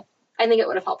know. I think it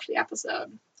would have helped the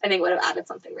episode. I think it would have added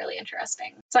something really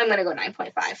interesting. So I'm going to go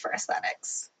 9.5 for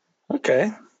aesthetics.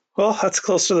 Okay. Well, that's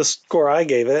close to the score I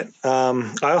gave it.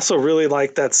 I also really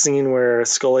like that scene where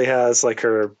Scully has like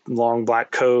her long black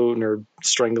coat and her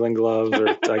strangling gloves,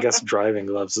 or I guess driving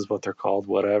gloves is what they're called,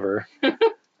 whatever.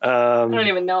 I don't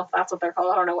even know if that's what they're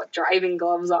called. I don't know what driving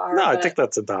gloves are. No, I think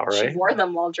that's about right. She wore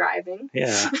them while driving.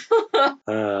 Yeah.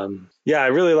 Yeah, I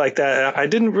really like that. I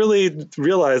didn't really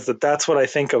realize that that's what I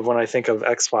think of when I think of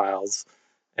X-Files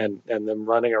and them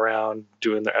running around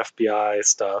doing their FBI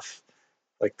stuff.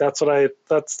 Like that's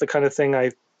the kind of thing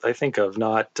I think of,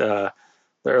 not the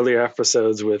earlier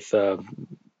episodes with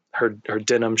her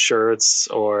denim shirts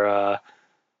or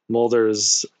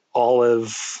Mulder's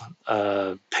olive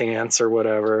pants or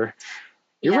whatever.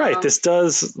 You're right. This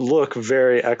does look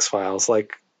very X-Files,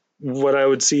 like what I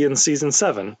would see in season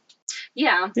 7.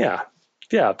 Yeah.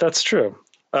 Yeah, that's true.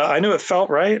 I knew it felt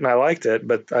right and I liked it,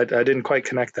 but I didn't quite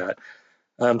connect that.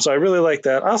 So I really like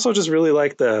that. I also just really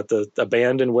like the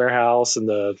abandoned warehouse and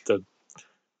the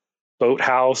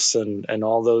boathouse and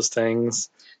all those things.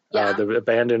 Yeah. The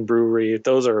abandoned brewery.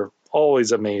 Those are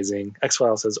always amazing.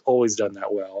 X-Files has always done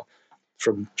that well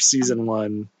from season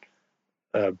 1.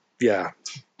 Yeah.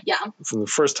 From the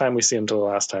first time we see him to the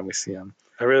last time we see him.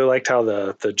 I really liked how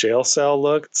the jail cell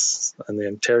looked and the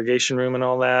interrogation room and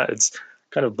all that. It's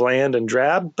kind of bland and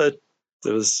drab, but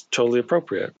it was totally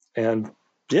appropriate. And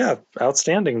yeah,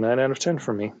 outstanding. 9 out of 10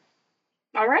 for me.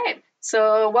 All right.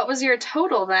 So what was your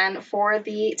total then for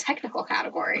the technical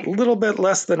category? A little bit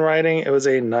less than writing. It was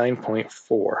a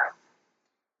 9.4.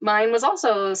 Mine was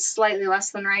also slightly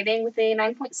less than writing with a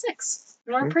 9.6.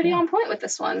 We're pretty on point with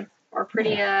this one. or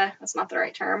pretty, that's not the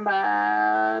right term,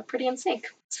 but pretty in sync.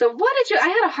 So I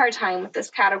had a hard time with this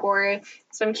category,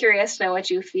 so I'm curious to know what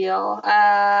you feel.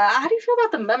 How do you feel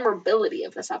about the memorability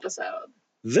of this episode?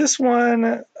 This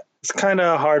one is kind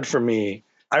of hard for me.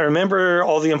 I remember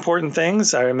all the important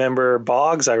things. I remember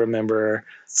Boggs. I remember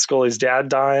Scully's dad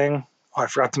dying. Oh, I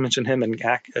forgot to mention him in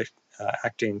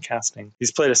acting and casting.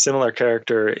 He's played a similar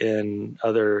character in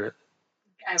other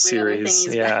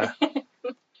series. Yeah.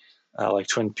 Like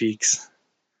Twin Peaks.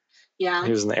 Yeah.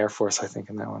 He was in the Air Force, I think,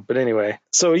 in that one. But anyway,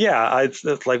 so yeah, I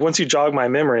once you jog my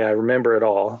memory, I remember it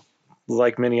all,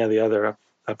 like many of the other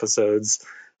episodes.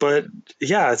 But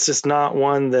yeah, it's just not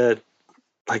one that,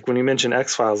 like when you mention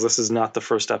X-Files, this is not the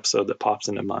first episode that pops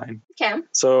into mind. Okay.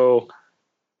 So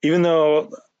even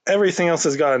though everything else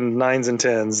has gotten 9s and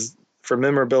 10s, for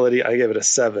memorability, I give it a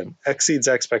 7. Exceeds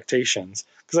expectations.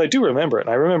 Because I do remember it.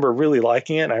 And I remember really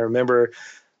liking it. And I remember,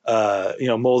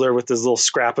 Mulder with his little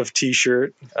scrap of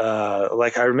T-shirt. I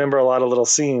remember a lot of little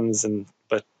scenes.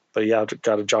 But yeah, I've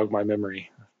got to jog my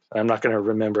memory. I'm not going to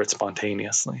remember it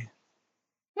spontaneously.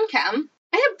 Okay.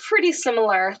 I have pretty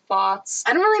similar thoughts.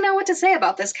 I don't really know what to say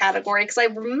about this category because I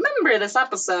remember this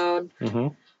episode. Mm-hmm.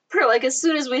 As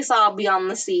soon as we saw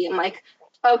Beyond the Sea, I'm like,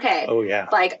 okay. Oh, yeah.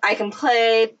 I can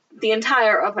play the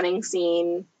entire opening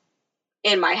scene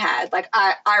in my head.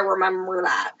 I remember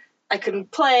that. I can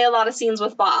play a lot of scenes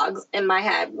with Boggs in my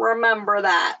head. Remember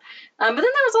that. But then there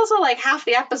was also half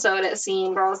the episode it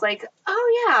seemed where I was like,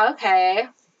 oh, yeah, okay.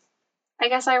 I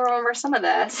guess I remember some of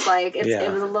this. It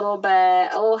was a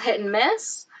little hit and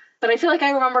miss, but I feel like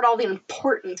I remembered all the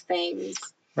important things.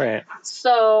 Right.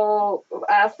 So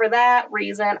for that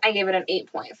reason, I gave it an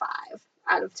 8.5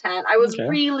 out of 10. I was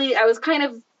kind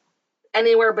of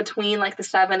anywhere between the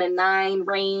 7 and 9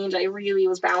 range. I really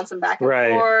was bouncing back and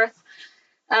forth.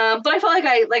 But I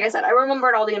felt like I said, I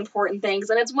remembered all the important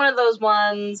things, and it's one of those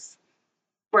ones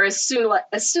where as soon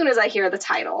as I hear the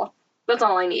title, that's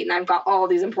all I need, and I've got all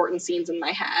these important scenes in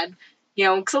my head.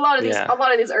 Because a lot of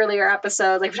these earlier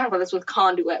episodes, we talked about this with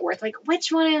Conduit, where it's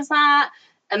which one is that?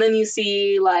 And then you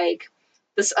see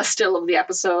a still of the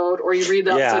episode, or you read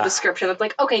the episode description. It's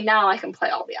okay, now I can play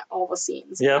all the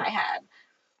scenes in my head.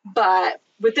 But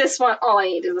with this one, all I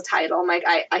need is the title.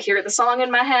 I hear the song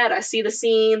in my head, I see the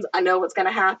scenes, I know what's going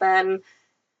to happen.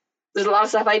 There's a lot of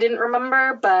stuff I didn't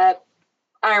remember, but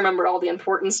I remembered all the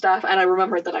important stuff, and I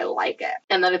remembered that I like it.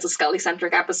 And then it's a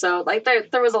Scully-centric episode.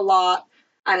 There was a lot.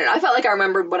 I don't know. I felt like I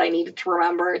remembered what I needed to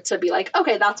remember to be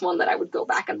okay, that's one that I would go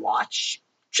back and watch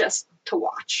just to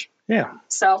watch. Yeah.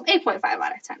 So 8.5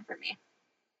 out of 10 for me.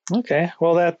 Okay.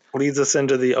 Well, that leads us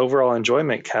into the overall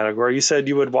enjoyment category. You said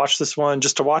you would watch this one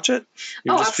just to watch it?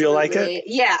 You just feel like it?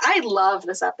 Yeah, I love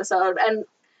this episode. And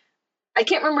I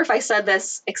can't remember if I said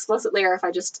this explicitly or if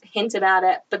I just hinted at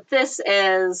it, but this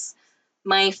is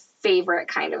my favorite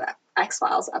kind of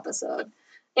X-Files episode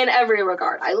in every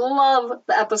regard. I love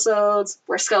the episodes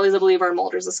where Scully's a believer and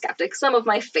Mulder's a skeptic. Some of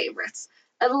my favorites.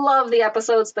 I love the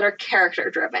episodes that are character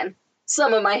driven.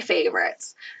 Some of my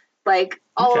favorites.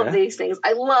 All of these things.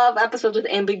 I love episodes with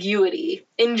ambiguity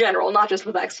in general, not just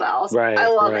with X-Files. Right, I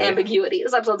love ambiguity.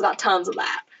 This episode's got tons of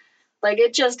that.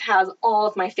 It just has all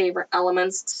of my favorite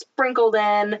elements sprinkled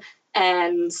in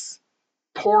and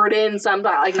poured in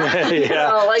sometimes.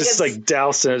 Just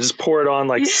douse it, just pour it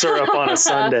on syrup on a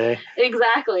sundae.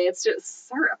 Exactly, it's just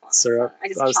syrup on syrup. I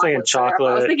was thinking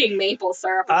chocolate. I was thinking maple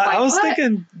syrup. I was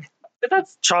thinking but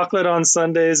that's chocolate on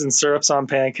sundaes and syrups on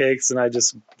pancakes, and I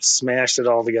just smashed it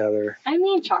all together. I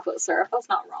mean chocolate syrup, that's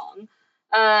not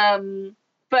wrong.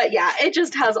 But yeah, it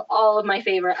just has all of my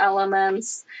favorite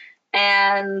elements,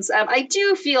 and I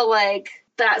do feel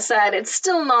that said, it's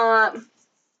still not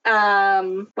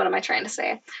what am I trying to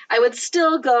say? I would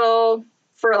still go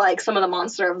for some of the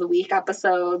Monster of the Week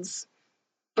episodes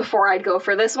before I'd go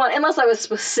for this one, unless I was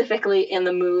specifically in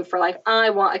the mood for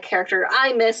I want a character.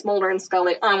 I miss Mulder and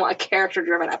Scully. I want a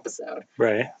character-driven episode.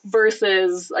 Right.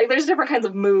 Versus there's different kinds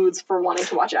of moods for wanting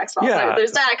to watch X-Files. Yeah.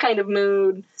 There's that kind of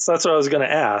mood. So that's what I was going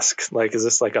to ask. Is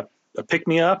this a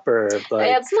pick-me-up or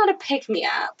It's not a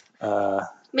pick-me-up.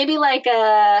 Maybe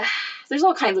there's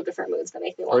all kinds of different moods that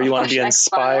make me want to watch. Or you want to be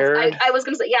inspired. I was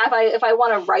going to say, yeah, if I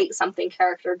want to write something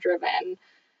character driven,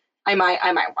 I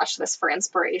might watch this for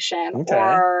inspiration. Okay.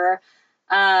 Or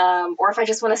if I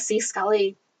just want to see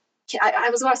Scully, I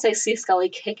was going to say see Scully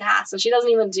kick ass, and she doesn't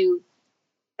even do.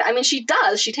 I mean, she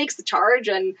does. She takes the charge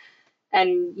and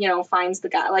finds the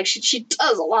guy. She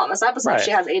does a lot in this episode. Right.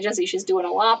 She has agency. She's doing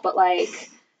a lot, but I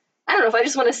don't know, if I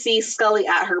just want to see Scully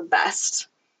at her best,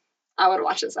 I would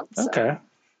watch this episode. Okay.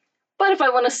 But if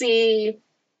I want to see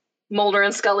Mulder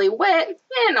and Scully wit,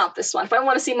 not this one. If I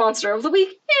want to see Monster of the Week,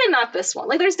 not this one.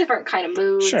 Like, there's different kind of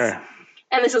moods. Sure.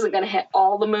 And this isn't going to hit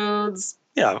all the moods.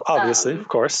 Yeah, obviously, of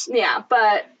course. Yeah,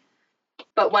 but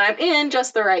when I'm in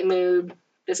just the right mood,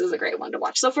 this is a great one to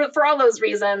watch. So for all those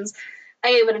reasons,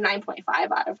 I gave it a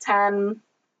 9.5 out of 10.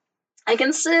 I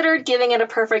considered giving it a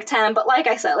perfect 10, but like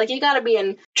I said, like, you got to be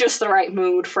in just the right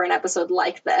mood for an episode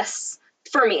like this,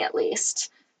 for me at least.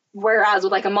 Whereas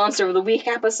with like a Monster of the Week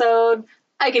episode,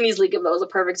 I can easily give those a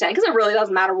perfect 10 because it really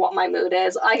doesn't matter what my mood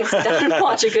is. I can sit down and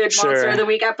watch a good Sure. Monster of the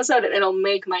Week episode and it'll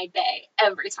make my day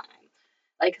every time.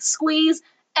 Like, Squeeze,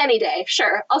 any day,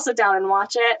 sure, I'll sit down and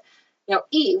watch it. You know,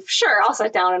 Eve, sure, I'll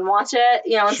sit down and watch it.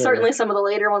 You know, and Sure. certainly some of the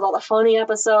later ones, all the funny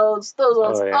episodes, those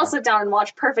ones, Oh, yeah. I'll sit down and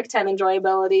watch perfect 10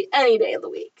 enjoyability any day of the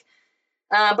week.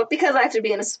 But because I have to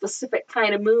be in a specific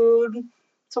kind of mood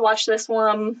to watch this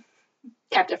one,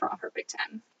 kept it from a perfect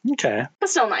 10. Okay. But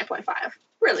still 9.5.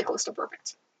 Really close to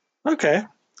perfect. Okay.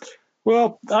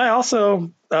 Well, I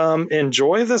also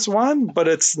enjoy this one, but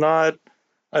it's not,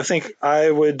 I think I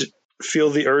would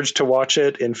feel the urge to watch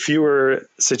it in fewer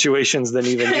situations than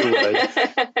even you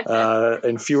would,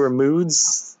 in fewer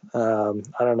moods. I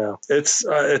don't know. It's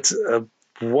a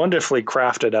wonderfully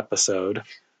crafted episode.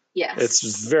 Yes.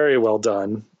 It's very well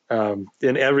done.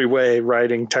 In every way,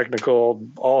 writing, technical,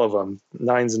 all of them,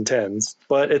 9s and 10s.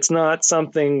 But it's not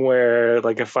something where,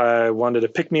 like, if I wanted to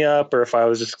pick me up or if I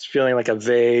was just feeling like a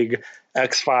vague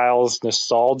X-Files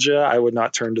nostalgia, I would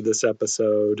not turn to this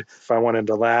episode. If I wanted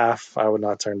to laugh, I would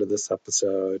not turn to this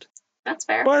episode. That's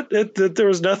fair. But there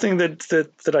was nothing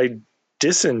that I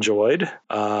disenjoyed.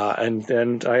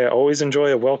 And I always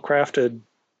enjoy a well-crafted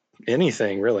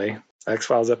anything, really.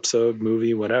 X-Files episode,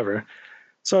 movie, whatever.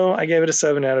 So I gave it a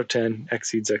 7 out of 10.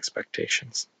 Exceeds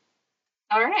expectations.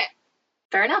 All right.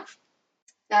 Fair enough.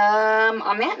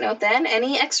 On that note, then,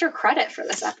 any extra credit for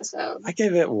this episode? I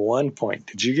gave it 1 point.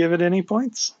 Did you give it any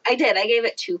points? I did. I gave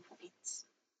it 2 points.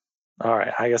 All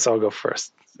right. I guess I'll go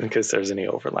first in case there's any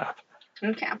overlap.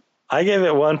 Okay. I gave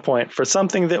it 1 point for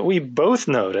something that we both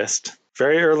noticed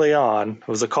very early on. It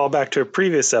was a callback to a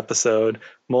previous episode,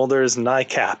 Mulder's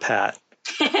NICAP hat.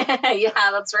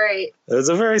 Yeah, that's right. It was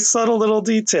a very subtle little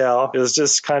detail. It was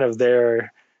just kind of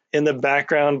there in the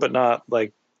background, but not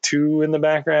like too in the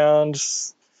background.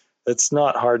 It's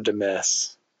not hard to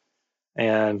miss.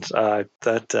 And that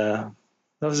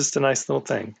was just a nice little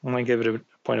thing. I'm going to give it a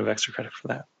point of extra credit for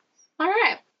that. All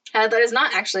right. That is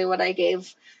not actually what I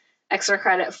gave extra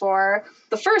credit for.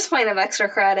 The first point of extra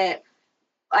credit,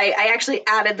 I actually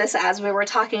added this as we were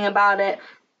talking about it.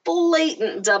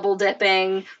 Blatant double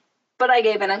dipping. But I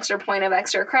gave an extra point of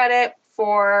extra credit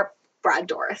for Brad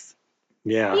Dourif.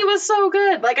 Yeah. He was so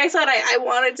good. Like I said, I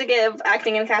wanted to give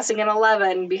acting and casting an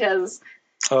 11 because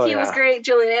he was great.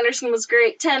 Gillian Anderson was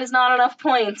great. 10 is not enough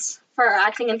points for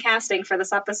acting and casting for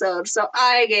this episode. So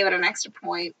I gave it an extra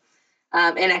point,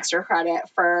 an extra credit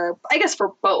for, I guess,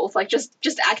 for both. Like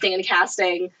just acting and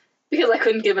casting. Because I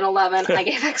couldn't give an 11, I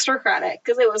gave extra credit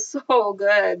because it was so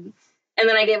good. And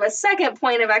then I gave a second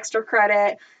point of extra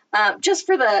credit just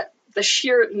for the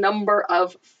sheer number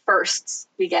of firsts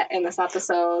we get in this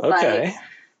episode. Okay. Like,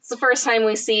 it's the first time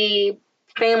we see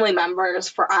family members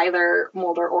for either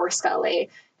Mulder or Scully.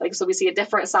 Like, so we see a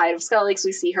different side of Scully because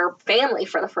we see her family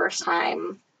for the first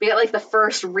time. We get, like, the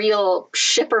first real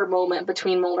shipper moment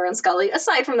between Mulder and Scully,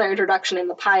 aside from their introduction in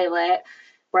the pilot,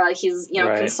 where, like, he's,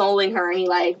 Right. consoling her and he,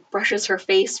 like, brushes her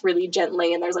face really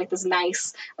gently and there's, like, this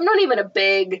nice... I'm not even a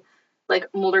big... like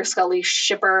Mulder Scully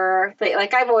shipper thing.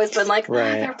 Like I've always been like,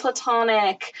 Right. they're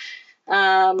platonic.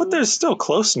 But there's still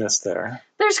closeness there.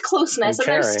 There's closeness and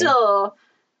caring. there's still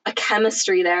a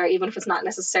chemistry there, even if it's not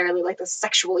necessarily like the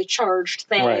sexually charged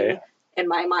thing. Right. In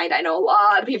my mind, I know a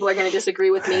lot of people are going to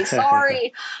disagree with me.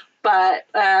 Sorry. But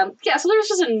so there's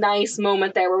just a nice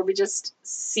moment there where we just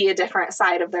see a different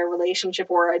side of their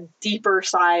relationship or a deeper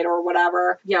side or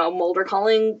whatever. Mulder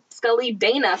calling Scully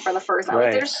Dana for the first time. Right.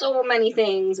 Like, there's so many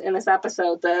things in this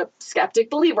episode. The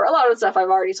skeptic believer, a lot of the stuff I've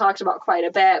already talked about quite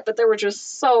a bit, but there were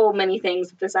just so many things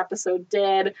that this episode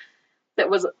did that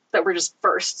were just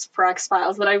firsts for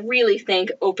X-Files that I really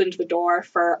think opened the door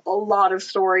for a lot of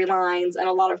storylines and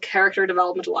a lot of character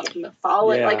development, a lot of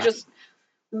mythology, Yeah. like just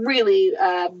really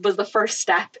was the first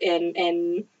step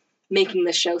in making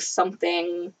the show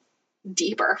something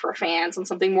deeper for fans and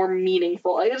something more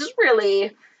meaningful. It just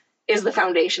really is the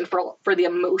foundation for the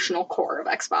emotional core of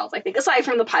X-Files, I think. Aside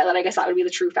from the pilot, I guess that would be the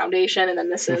true foundation, and then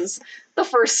this is the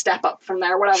first step up from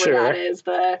there, whatever Sure. that is,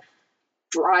 the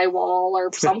drywall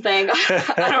or something.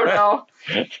 I don't know.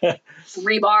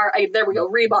 Rebar. There we go,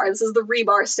 rebar. This is the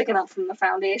rebar sticking up from the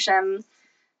foundation.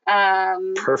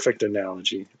 Perfect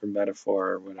analogy or metaphor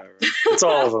or whatever. It's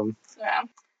all of them. Yeah.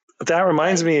 That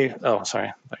reminds me. Oh,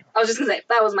 sorry. I was just going to say,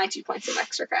 that was my 2 points of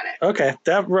extra credit. Okay.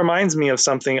 That reminds me of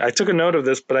something. I took a note of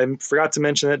this, but I forgot to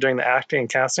mention it during the acting and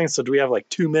casting. So do we have like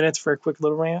 2 minutes for a quick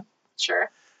little rant?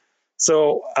 Sure.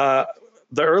 So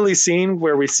the early scene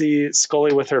where we see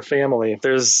Scully with her family,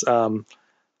 there's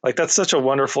like, that's such a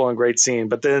wonderful and great scene.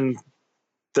 But then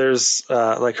there's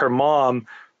like her mom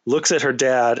looks at her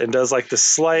dad and does like the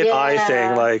slight eye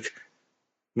thing, like,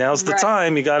 now's the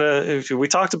time. You gotta, we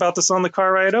talked about this on the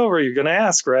car ride over, you're gonna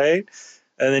ask, right?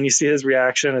 And then you see his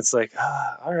reaction. It's like,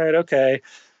 all right, okay.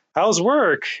 How's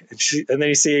work? And then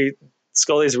you see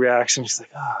Scully's reaction. She's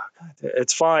like, God,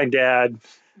 it's fine, Dad.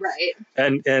 Right.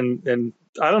 And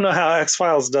I don't know how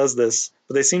X-Files does this,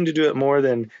 but they seem to do it more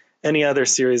than any other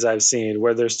series I've seen,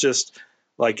 where there's just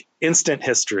like instant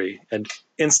history and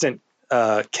instant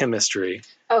chemistry.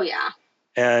 Oh yeah.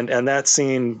 And that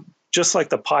scene, just like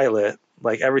the pilot,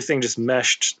 like everything just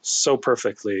meshed so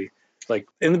perfectly, like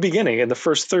in the beginning, in the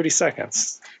first 30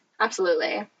 seconds.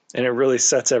 Absolutely. And it really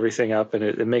sets everything up, and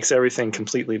it makes everything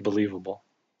completely believable.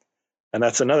 And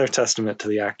that's another testament to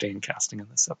the acting and casting in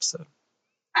this episode.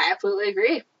 I absolutely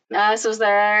agree. So is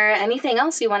there anything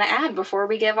else you want to add before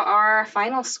we give our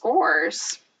final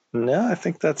scores? No, I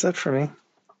think that's it for me.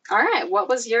 All right. What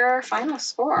was your final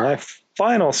score? My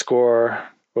final score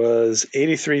was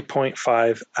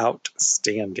 83.5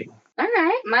 outstanding. All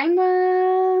right. Mine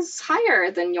was higher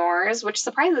than yours, which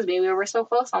surprises me. We were so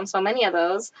close on so many of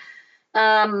those.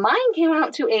 Mine came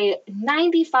out to a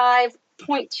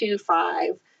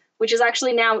 95.25, which is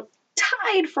actually now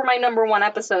tied for my number 1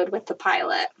 episode with the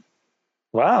pilot.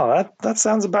 Wow, that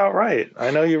sounds about right.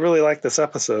 I know you really like this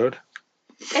episode.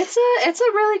 It's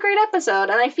a really great episode,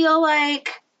 and I feel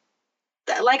like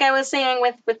I was saying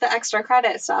with the extra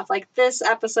credit stuff, like this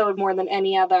episode more than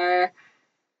any other,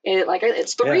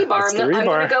 it's the rebar. I'm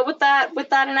going to go with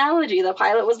that analogy. The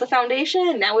pilot was the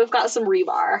foundation. Now we've got some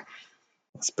rebar.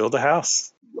 Let's build a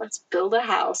house. Let's build a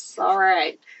house. All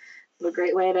right. A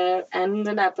great way to end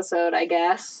an episode, I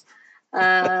guess.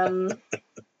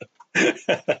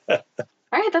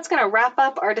 All right, that's going to wrap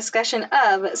up our discussion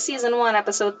of Season 1,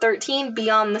 Episode 13,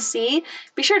 Beyond the Sea.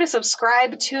 Be sure to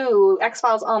subscribe to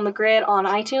X-Files on the Grid on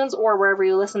iTunes or wherever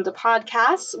you listen to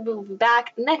podcasts. We'll be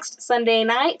back next Sunday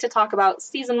night to talk about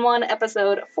Season 1,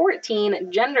 Episode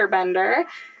 14, Genderbender.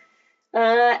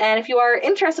 And if you are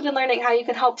interested in learning how you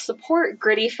can help support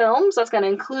Gritty Films, that's going to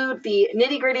include the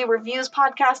Nitty Gritty Reviews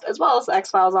podcast as well as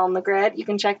X-Files on the Grid. You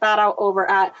can check that out over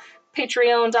at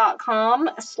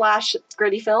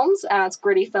patreon.com/grittyfilms, and it's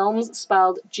Gritty Films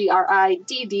spelled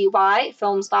GRIDDY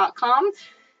films.com.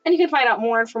 And you can find out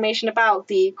more information about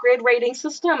the grid rating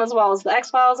system as well as the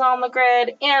X-Files on the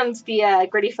Grid and the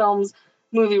Gritty Films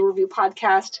movie review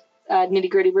podcast, Nitty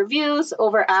Gritty Reviews,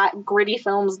 over at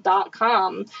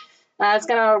grittyfilms.com. It's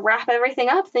going to wrap everything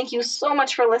up. Thank you so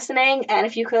much for listening, and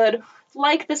if you could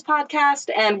like this podcast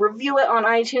and review it on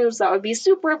iTunes, that would be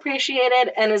super appreciated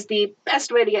and is the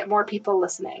best way to get more people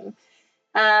listening.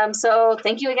 So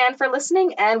thank you again for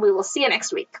listening, and we will see you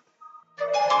next week.